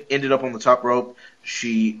Morgan ended up on the top rope.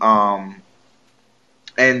 She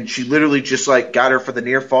literally just like got her for the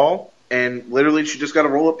near fall, and literally she just got a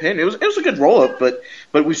roll up pin. It was a good roll up, but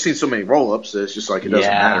we've seen so many roll ups that it's just like it doesn't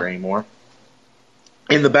matter anymore.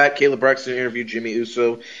 In the back, Caleb Braxton interviewed Jimmy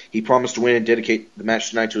Uso. He promised to win and dedicate the match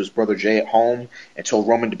tonight to his brother Jay at home and told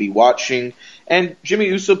Roman to be watching. And Jimmy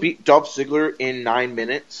Uso beat Dolph Ziggler in 9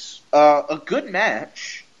 minutes. A good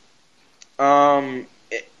match. But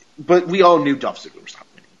we all knew Dolph Ziggler was not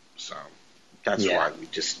winning. So that's why we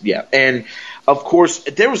just, And, of course,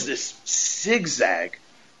 there was this zigzag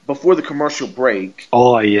before the commercial break.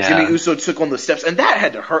 Oh, yeah. Jimmy Uso took on the steps, and that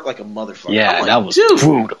had to hurt like a motherfucker. Yeah, like, that was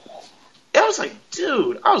brutal.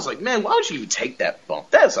 I was like, man, why would you even take that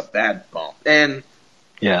bump? That's a bad bump. And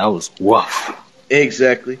yeah, that was rough.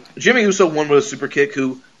 Exactly. Jimmy Uso won with a super kick,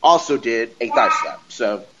 who also did a thigh slap.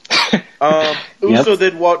 So, Uso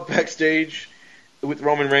then walked backstage with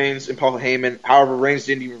Roman Reigns and Paul Heyman. However, Reigns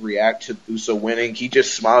didn't even react to Uso winning. He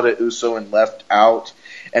just smiled at Uso and left out.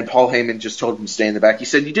 And Paul Heyman just told him to stay in the back. He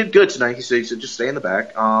said, "You did good tonight." He said, "Just stay in the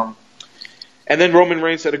back." And then Roman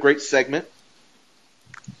Reigns had a great segment.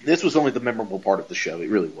 This was only the memorable part of the show. It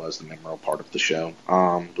really was the memorable part of the show,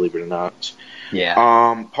 believe it or not. Yeah.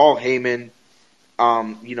 Paul Heyman,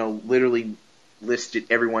 literally listed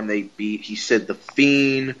everyone they beat. He said The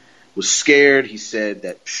Fiend was scared. He said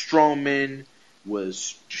that Strowman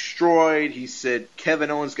was destroyed. He said Kevin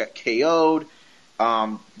Owens got KO'd.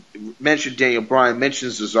 Mentioned Daniel Bryan,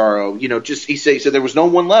 mentioned Cesaro. He said there was no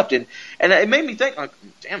one left, and it made me think, like,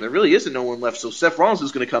 damn, there really isn't no one left. So Seth Rollins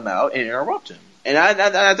is going to come out and interrupt him, and I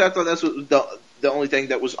thought that's what the only thing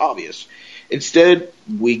that was obvious. Instead,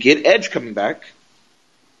 we get Edge coming back,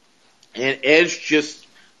 and Edge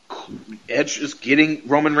is getting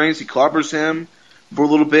Roman Reigns. He clobbers him for a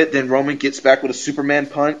little bit, then Roman gets back with a Superman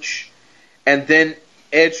punch, and then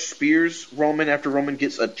Edge spears Roman after Roman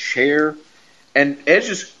gets a chair. And Edge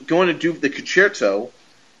is going to do the concerto,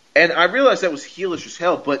 and I realized that was heelish as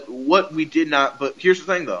hell, but but here's the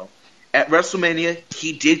thing, though. At WrestleMania,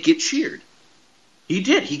 he did get cheered. He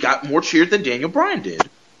did. He got more cheered than Daniel Bryan did.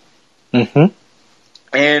 Mm-hmm.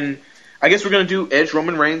 And I guess we're going to do Edge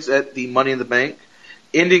Roman Reigns at the Money in the Bank.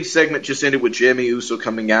 Ending segment just ended with Jimmy Uso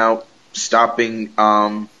coming out, stopping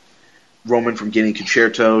Roman from getting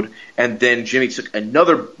concertoed, and then Jimmy took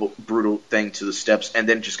another brutal thing to the steps and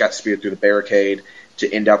then just got speared through the barricade to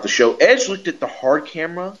end out the show. Edge looked at the hard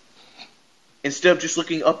camera instead of just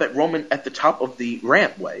looking up at Roman at the top of the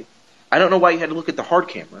rampway. I don't know why he had to look at the hard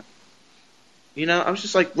camera. I was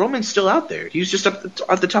just like, Roman's still out there. He was just up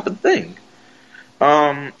at the top of the thing.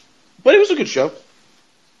 But it was a good show.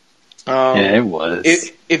 Yeah, it was.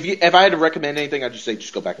 If I had to recommend anything, I'd just say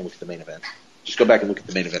just go back and look at the main event. Just go back and look at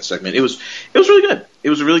the main event segment. It was really good.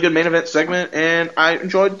 It was a really good main event segment, and I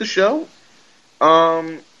enjoyed the show.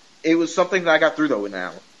 It was something that I got through, though, in an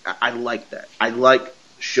hour. I like that. I like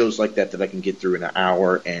shows like that I can get through in an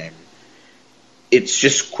hour, and it's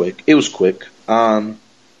just quick. It was quick. But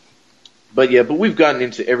we've gotten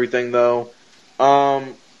into everything, though.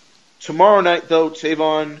 Tomorrow night, though,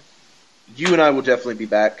 Tavon, you and I will definitely be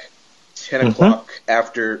back 10 o'clock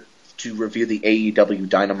after to review the AEW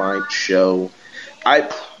Dynamite show. I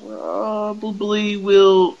probably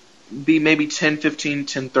will be maybe 10:15,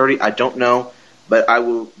 10:30. I don't know, but I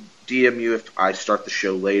will DM you if I start the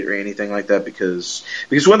show late or anything like that because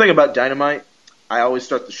one thing about Dynamite, I always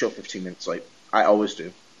start the show 15 minutes late. I always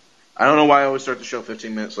do. I don't know why I always start the show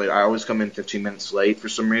 15 minutes late. I always come in 15 minutes late for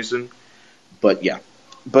some reason. But yeah.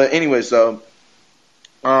 But anyways, that's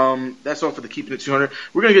all for the Keeping It 200.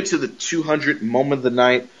 We're going to get to the 200 moment of the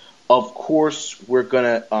night. Of course, we're going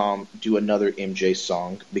to do another MJ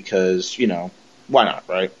song because, why not,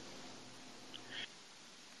 right?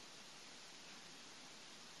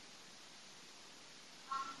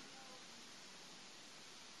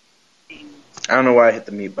 I don't know why I hit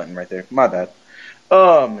the mute button right there. My bad.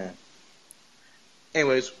 Oh, man.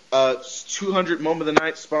 Anyways, 200 moment of the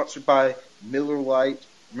night sponsored by Miller Lite.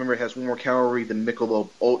 Remember, it has one more calorie than Michelob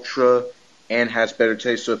Ultra and has better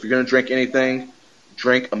taste. So if you're going to drink anything,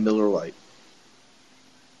 drink a Miller Lite.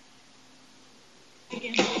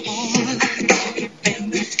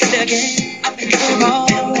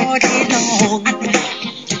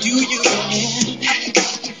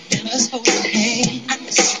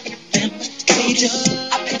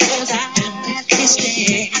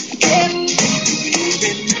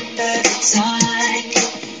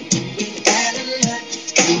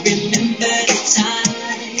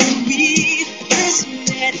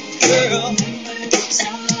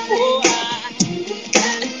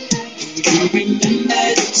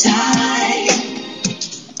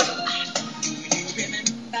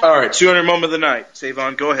 right, 200 moment of the night.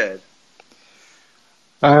 Savon, go ahead.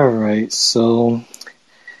 All right, so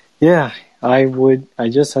yeah, I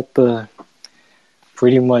just have to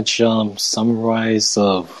pretty much summarize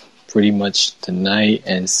of pretty much tonight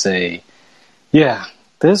and say, yeah,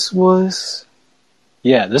 this was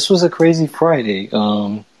a crazy Friday.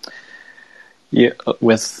 Yeah,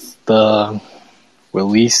 with the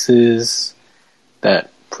releases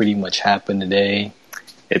that pretty much happened today,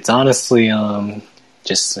 it's honestly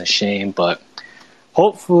just a shame, but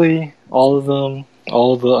hopefully all the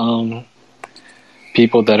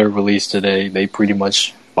people that are released today, they pretty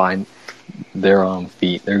much find their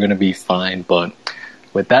feet. They're gonna be fine. But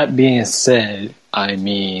with that being said, I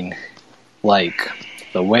mean, like,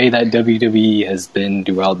 the way that WWE has been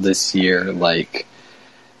throughout this year, like,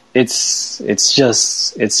 it's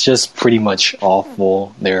just pretty much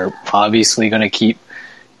awful. They're obviously gonna keep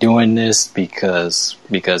doing this because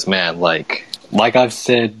man, like I've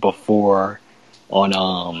said before on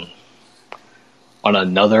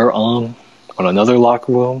another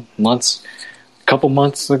locker room a couple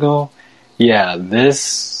months ago, yeah,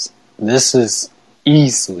 this is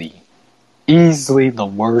easily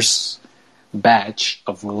the worst batch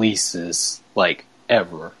of releases like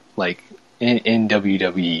ever, like in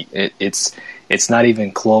WWE. It's not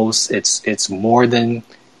even close. It's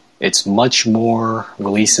much more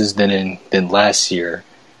releases than last year,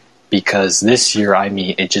 because this year, I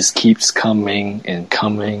mean, it just keeps coming and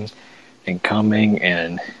coming and coming,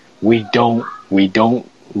 and we don't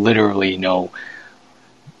literally know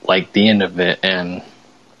like the end of it. And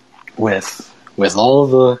with all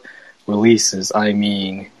the releases, I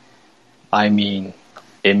mean,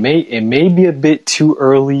 it may be a bit too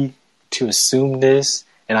early to assume this,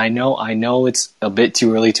 and I know it's a bit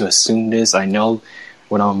too early to assume this. I know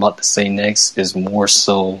what I'm about to say next is more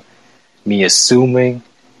so me assuming,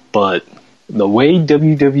 but the way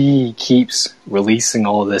WWE keeps releasing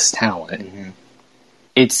all this talent,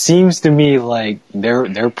 it seems to me like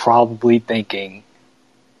they're probably thinking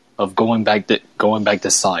of going back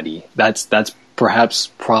to Saudi. That's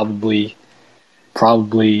perhaps probably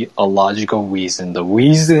a logical reason. The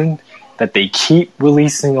reason that they keep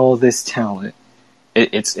releasing all this talent,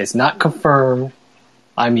 it's not confirmed.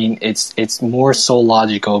 I mean, it's more so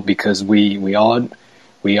logical because we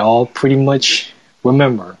all pretty much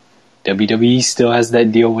remember WWE still has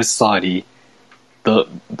that deal with Saudi. The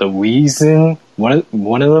reason, one of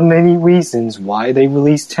the many reasons why they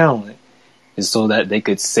release talent is so that they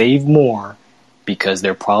could save more, because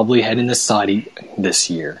they're probably heading to Saudi this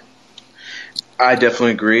year. I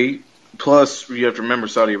definitely agree. Plus, you have to remember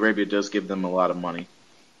Saudi Arabia does give them a lot of money.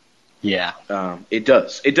 Yeah. It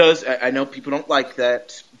does. It does. I know people don't like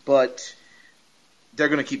that, but they're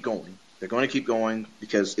going to keep going. They're going to keep going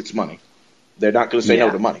because it's money. They're not going to say no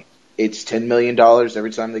to money. It's $10 million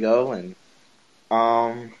every time they go, and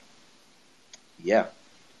yeah.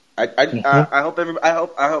 I hope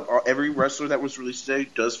every wrestler that was released today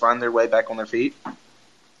does find their way back on their feet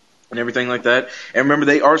and everything like that. And remember,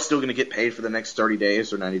 they are still going to get paid for the next 30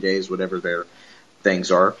 days or 90 days, whatever their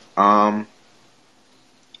things are.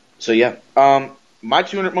 So yeah. My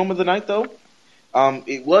 200 moment of the night, though,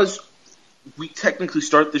 we technically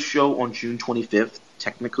start the show on June 25th,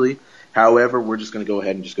 technically. However, we're just going to go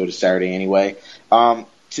ahead and just go to Saturday anyway.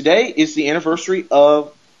 Today is the anniversary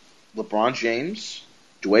of LeBron James,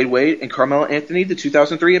 Dwayne Wade, and Carmelo Anthony, the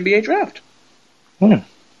 2003 NBA draft.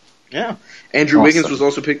 Yeah. Andrew Wiggins was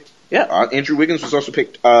also picked. Yeah, Andrew Wiggins was also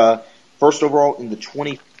picked first overall in the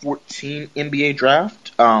 2014 NBA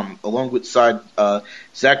draft, along with Zach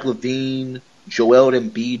LaVine, Joel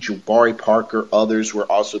Embiid, Jabari Parker. Others were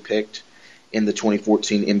also picked in the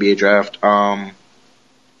 2014 NBA draft.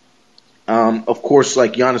 Of course,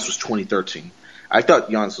 like Giannis was 2013. I thought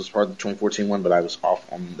Giannis was part of the 2014 one, but I was off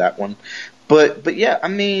on that one. But yeah, I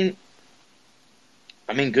mean,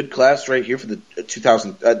 good class right here for the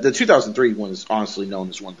 2000. The 2003 one is honestly known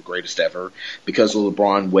as one of the greatest ever because of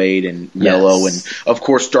LeBron, Wade, and Melo, and of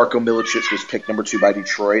course Darko Milicic was picked number 2 by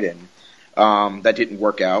Detroit, and that didn't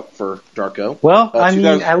work out for Darko. Well, I mean,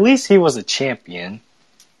 at least he was a champion.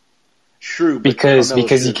 True, because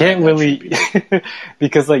you can't really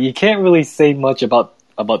because like you can't really say much about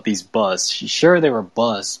these busts. Sure, they were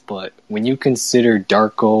busts, but when you consider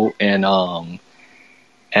Darko and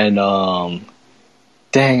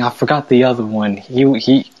dang, I forgot the other one. He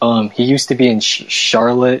used to be in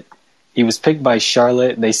Charlotte. He was picked by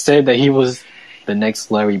Charlotte. They said that he was the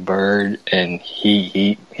next Larry Bird, and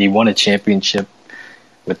he won a championship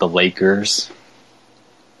with the Lakers.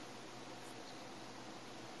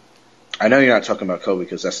 I know you're not talking about Kobe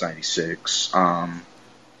because that's 96.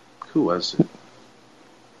 Who was it?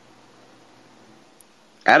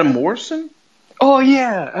 Adam Morrison? Oh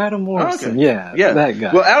yeah, Adam Morrison. Okay. Yeah, that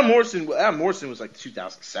guy. Well, Adam Morrison was like the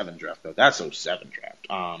 2007 draft though. That's 07 draft.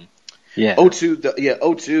 Yeah. 02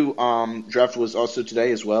 draft was also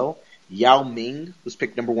today as well. Yao Ming was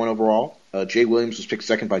picked number 1 overall. Jay Williams was picked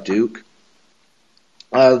 2nd by Duke.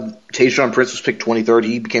 Tayshaun Prince was picked 23rd.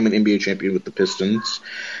 He became an NBA champion with the Pistons.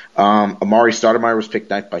 Amari Stoudemire was picked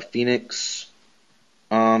 9th by Phoenix.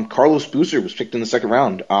 Carlos Boozer was picked in the 2nd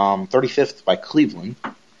round, 35th by Cleveland.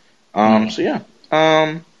 So yeah.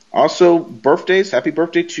 Also birthdays. Happy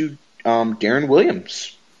birthday to Darren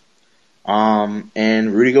Williams.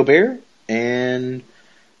 And Rudy Gobert. And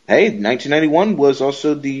hey, 1991 was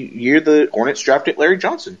also the year the Hornets drafted Larry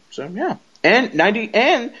Johnson. So yeah. And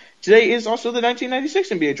today is also the 1996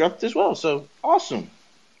 NBA draft as well. So awesome.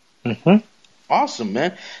 Mm-hmm. Awesome,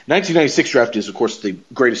 man. 1996 draft is, of course, the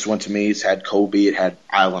greatest one to me. It's had Kobe. It had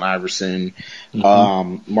Allen Iverson,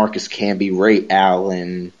 Marcus Camby, Ray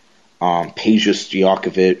Allen, Peja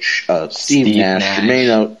Stojakovic, Steve Nash.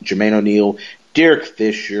 Jermaine O'Neal, Derek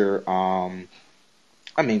Fisher.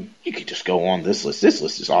 I mean, you could just go on this list. This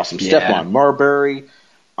list is awesome. Yeah. Stephon Marbury,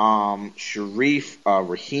 Sharif,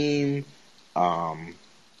 Raheem.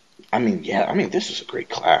 This is a great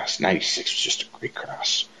class. 96 was just a great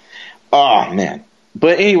class. Oh, man.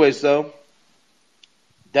 But anyways, though,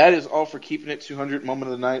 that is all for Keeping It 200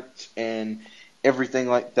 Moment of the Night and everything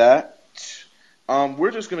like that.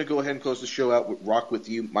 We're just going to go ahead and close the show out with Rock With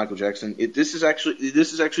You, Michael Jackson. This is actually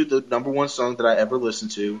the number 1 song that I ever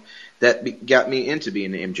listened to that got me into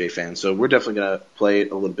being an MJ fan. So we're definitely going to play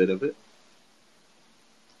a little bit of it.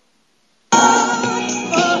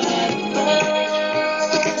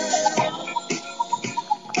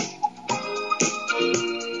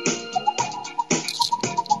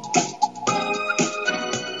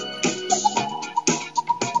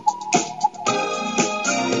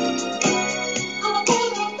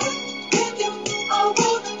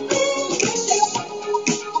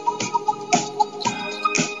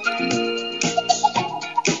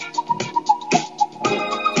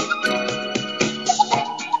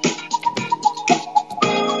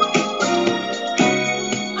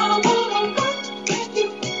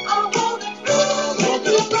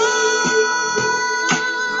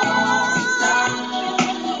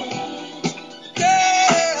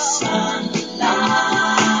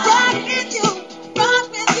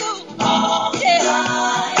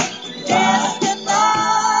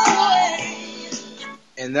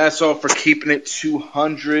 And that's all for Keeping It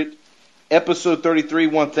 200. Episode 33.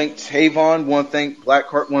 One thank Tavon. One thank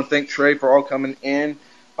Blackheart. One thank Trey for all coming in.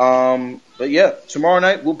 But yeah, tomorrow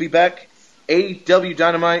night we'll be back. AEW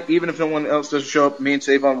Dynamite. Even if no one else doesn't show up, me and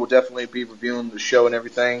Tavon will definitely be reviewing the show and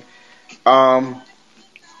everything. I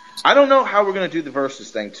don't know how we're going to do the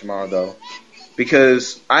versus thing tomorrow, though.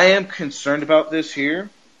 Because I am concerned about this here.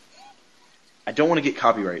 I don't want to get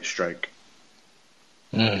copyright strike.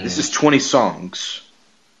 This is 20 songs.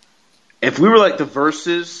 If we were like the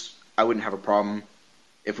Versus, I wouldn't have a problem.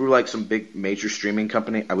 If we were like some big major streaming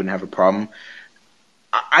company, I wouldn't have a problem.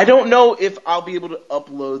 I don't know if I'll be able to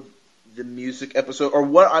upload the music episode, or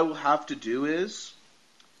what I will have to do is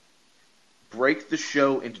break the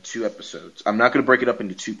show into 2 episodes. I'm not going to break it up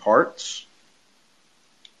into 2 parts.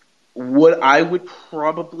 What I would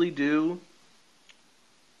probably do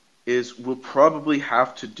is we'll probably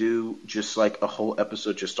have to do just like a whole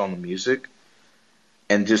episode just on the music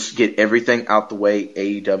and just get everything out the way,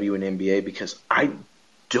 AEW and NBA, because I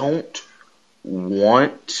don't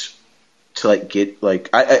want to like get like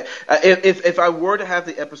if I were to have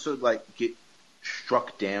the episode like get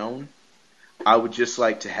struck down, I would just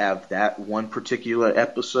like to have that one particular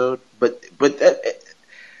episode. But that,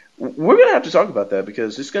 we're gonna have to talk about that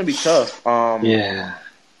because it's gonna be tough. Yeah.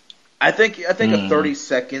 I think a 30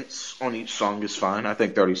 seconds on each song is fine. I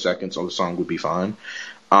think 30 seconds on the song would be fine.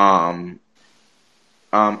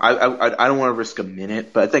 I don't want to risk a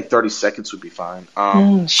minute, but I think 30 seconds would be fine.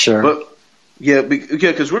 Sure. But yeah,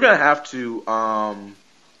 because we're gonna have to.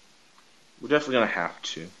 We're definitely gonna have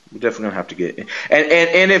to. We're definitely gonna have to get.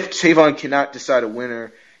 And if Tavon cannot decide a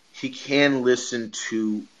winner, he can listen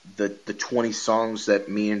to the 20 songs that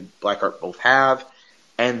me and Blackheart both have,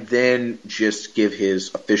 and then just give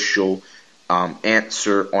his official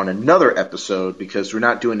answer on another episode, because we're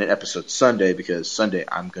not doing an episode Sunday, because Sunday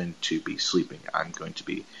I'm going to be sleeping. I'm going to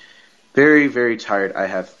be very, very tired. I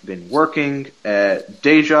have been working at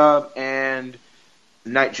day job and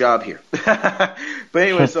night job here. But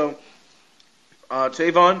anyway, so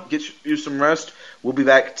Tavon, get you some rest. We'll be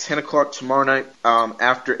back 10 o'clock tomorrow night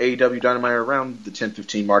after AEW Dynamite around the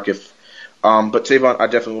 10:15 mark. But Tavon, I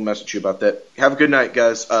definitely will message you about that. Have a good night,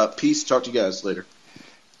 guys. Peace. Talk to you guys later.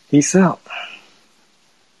 Peace out.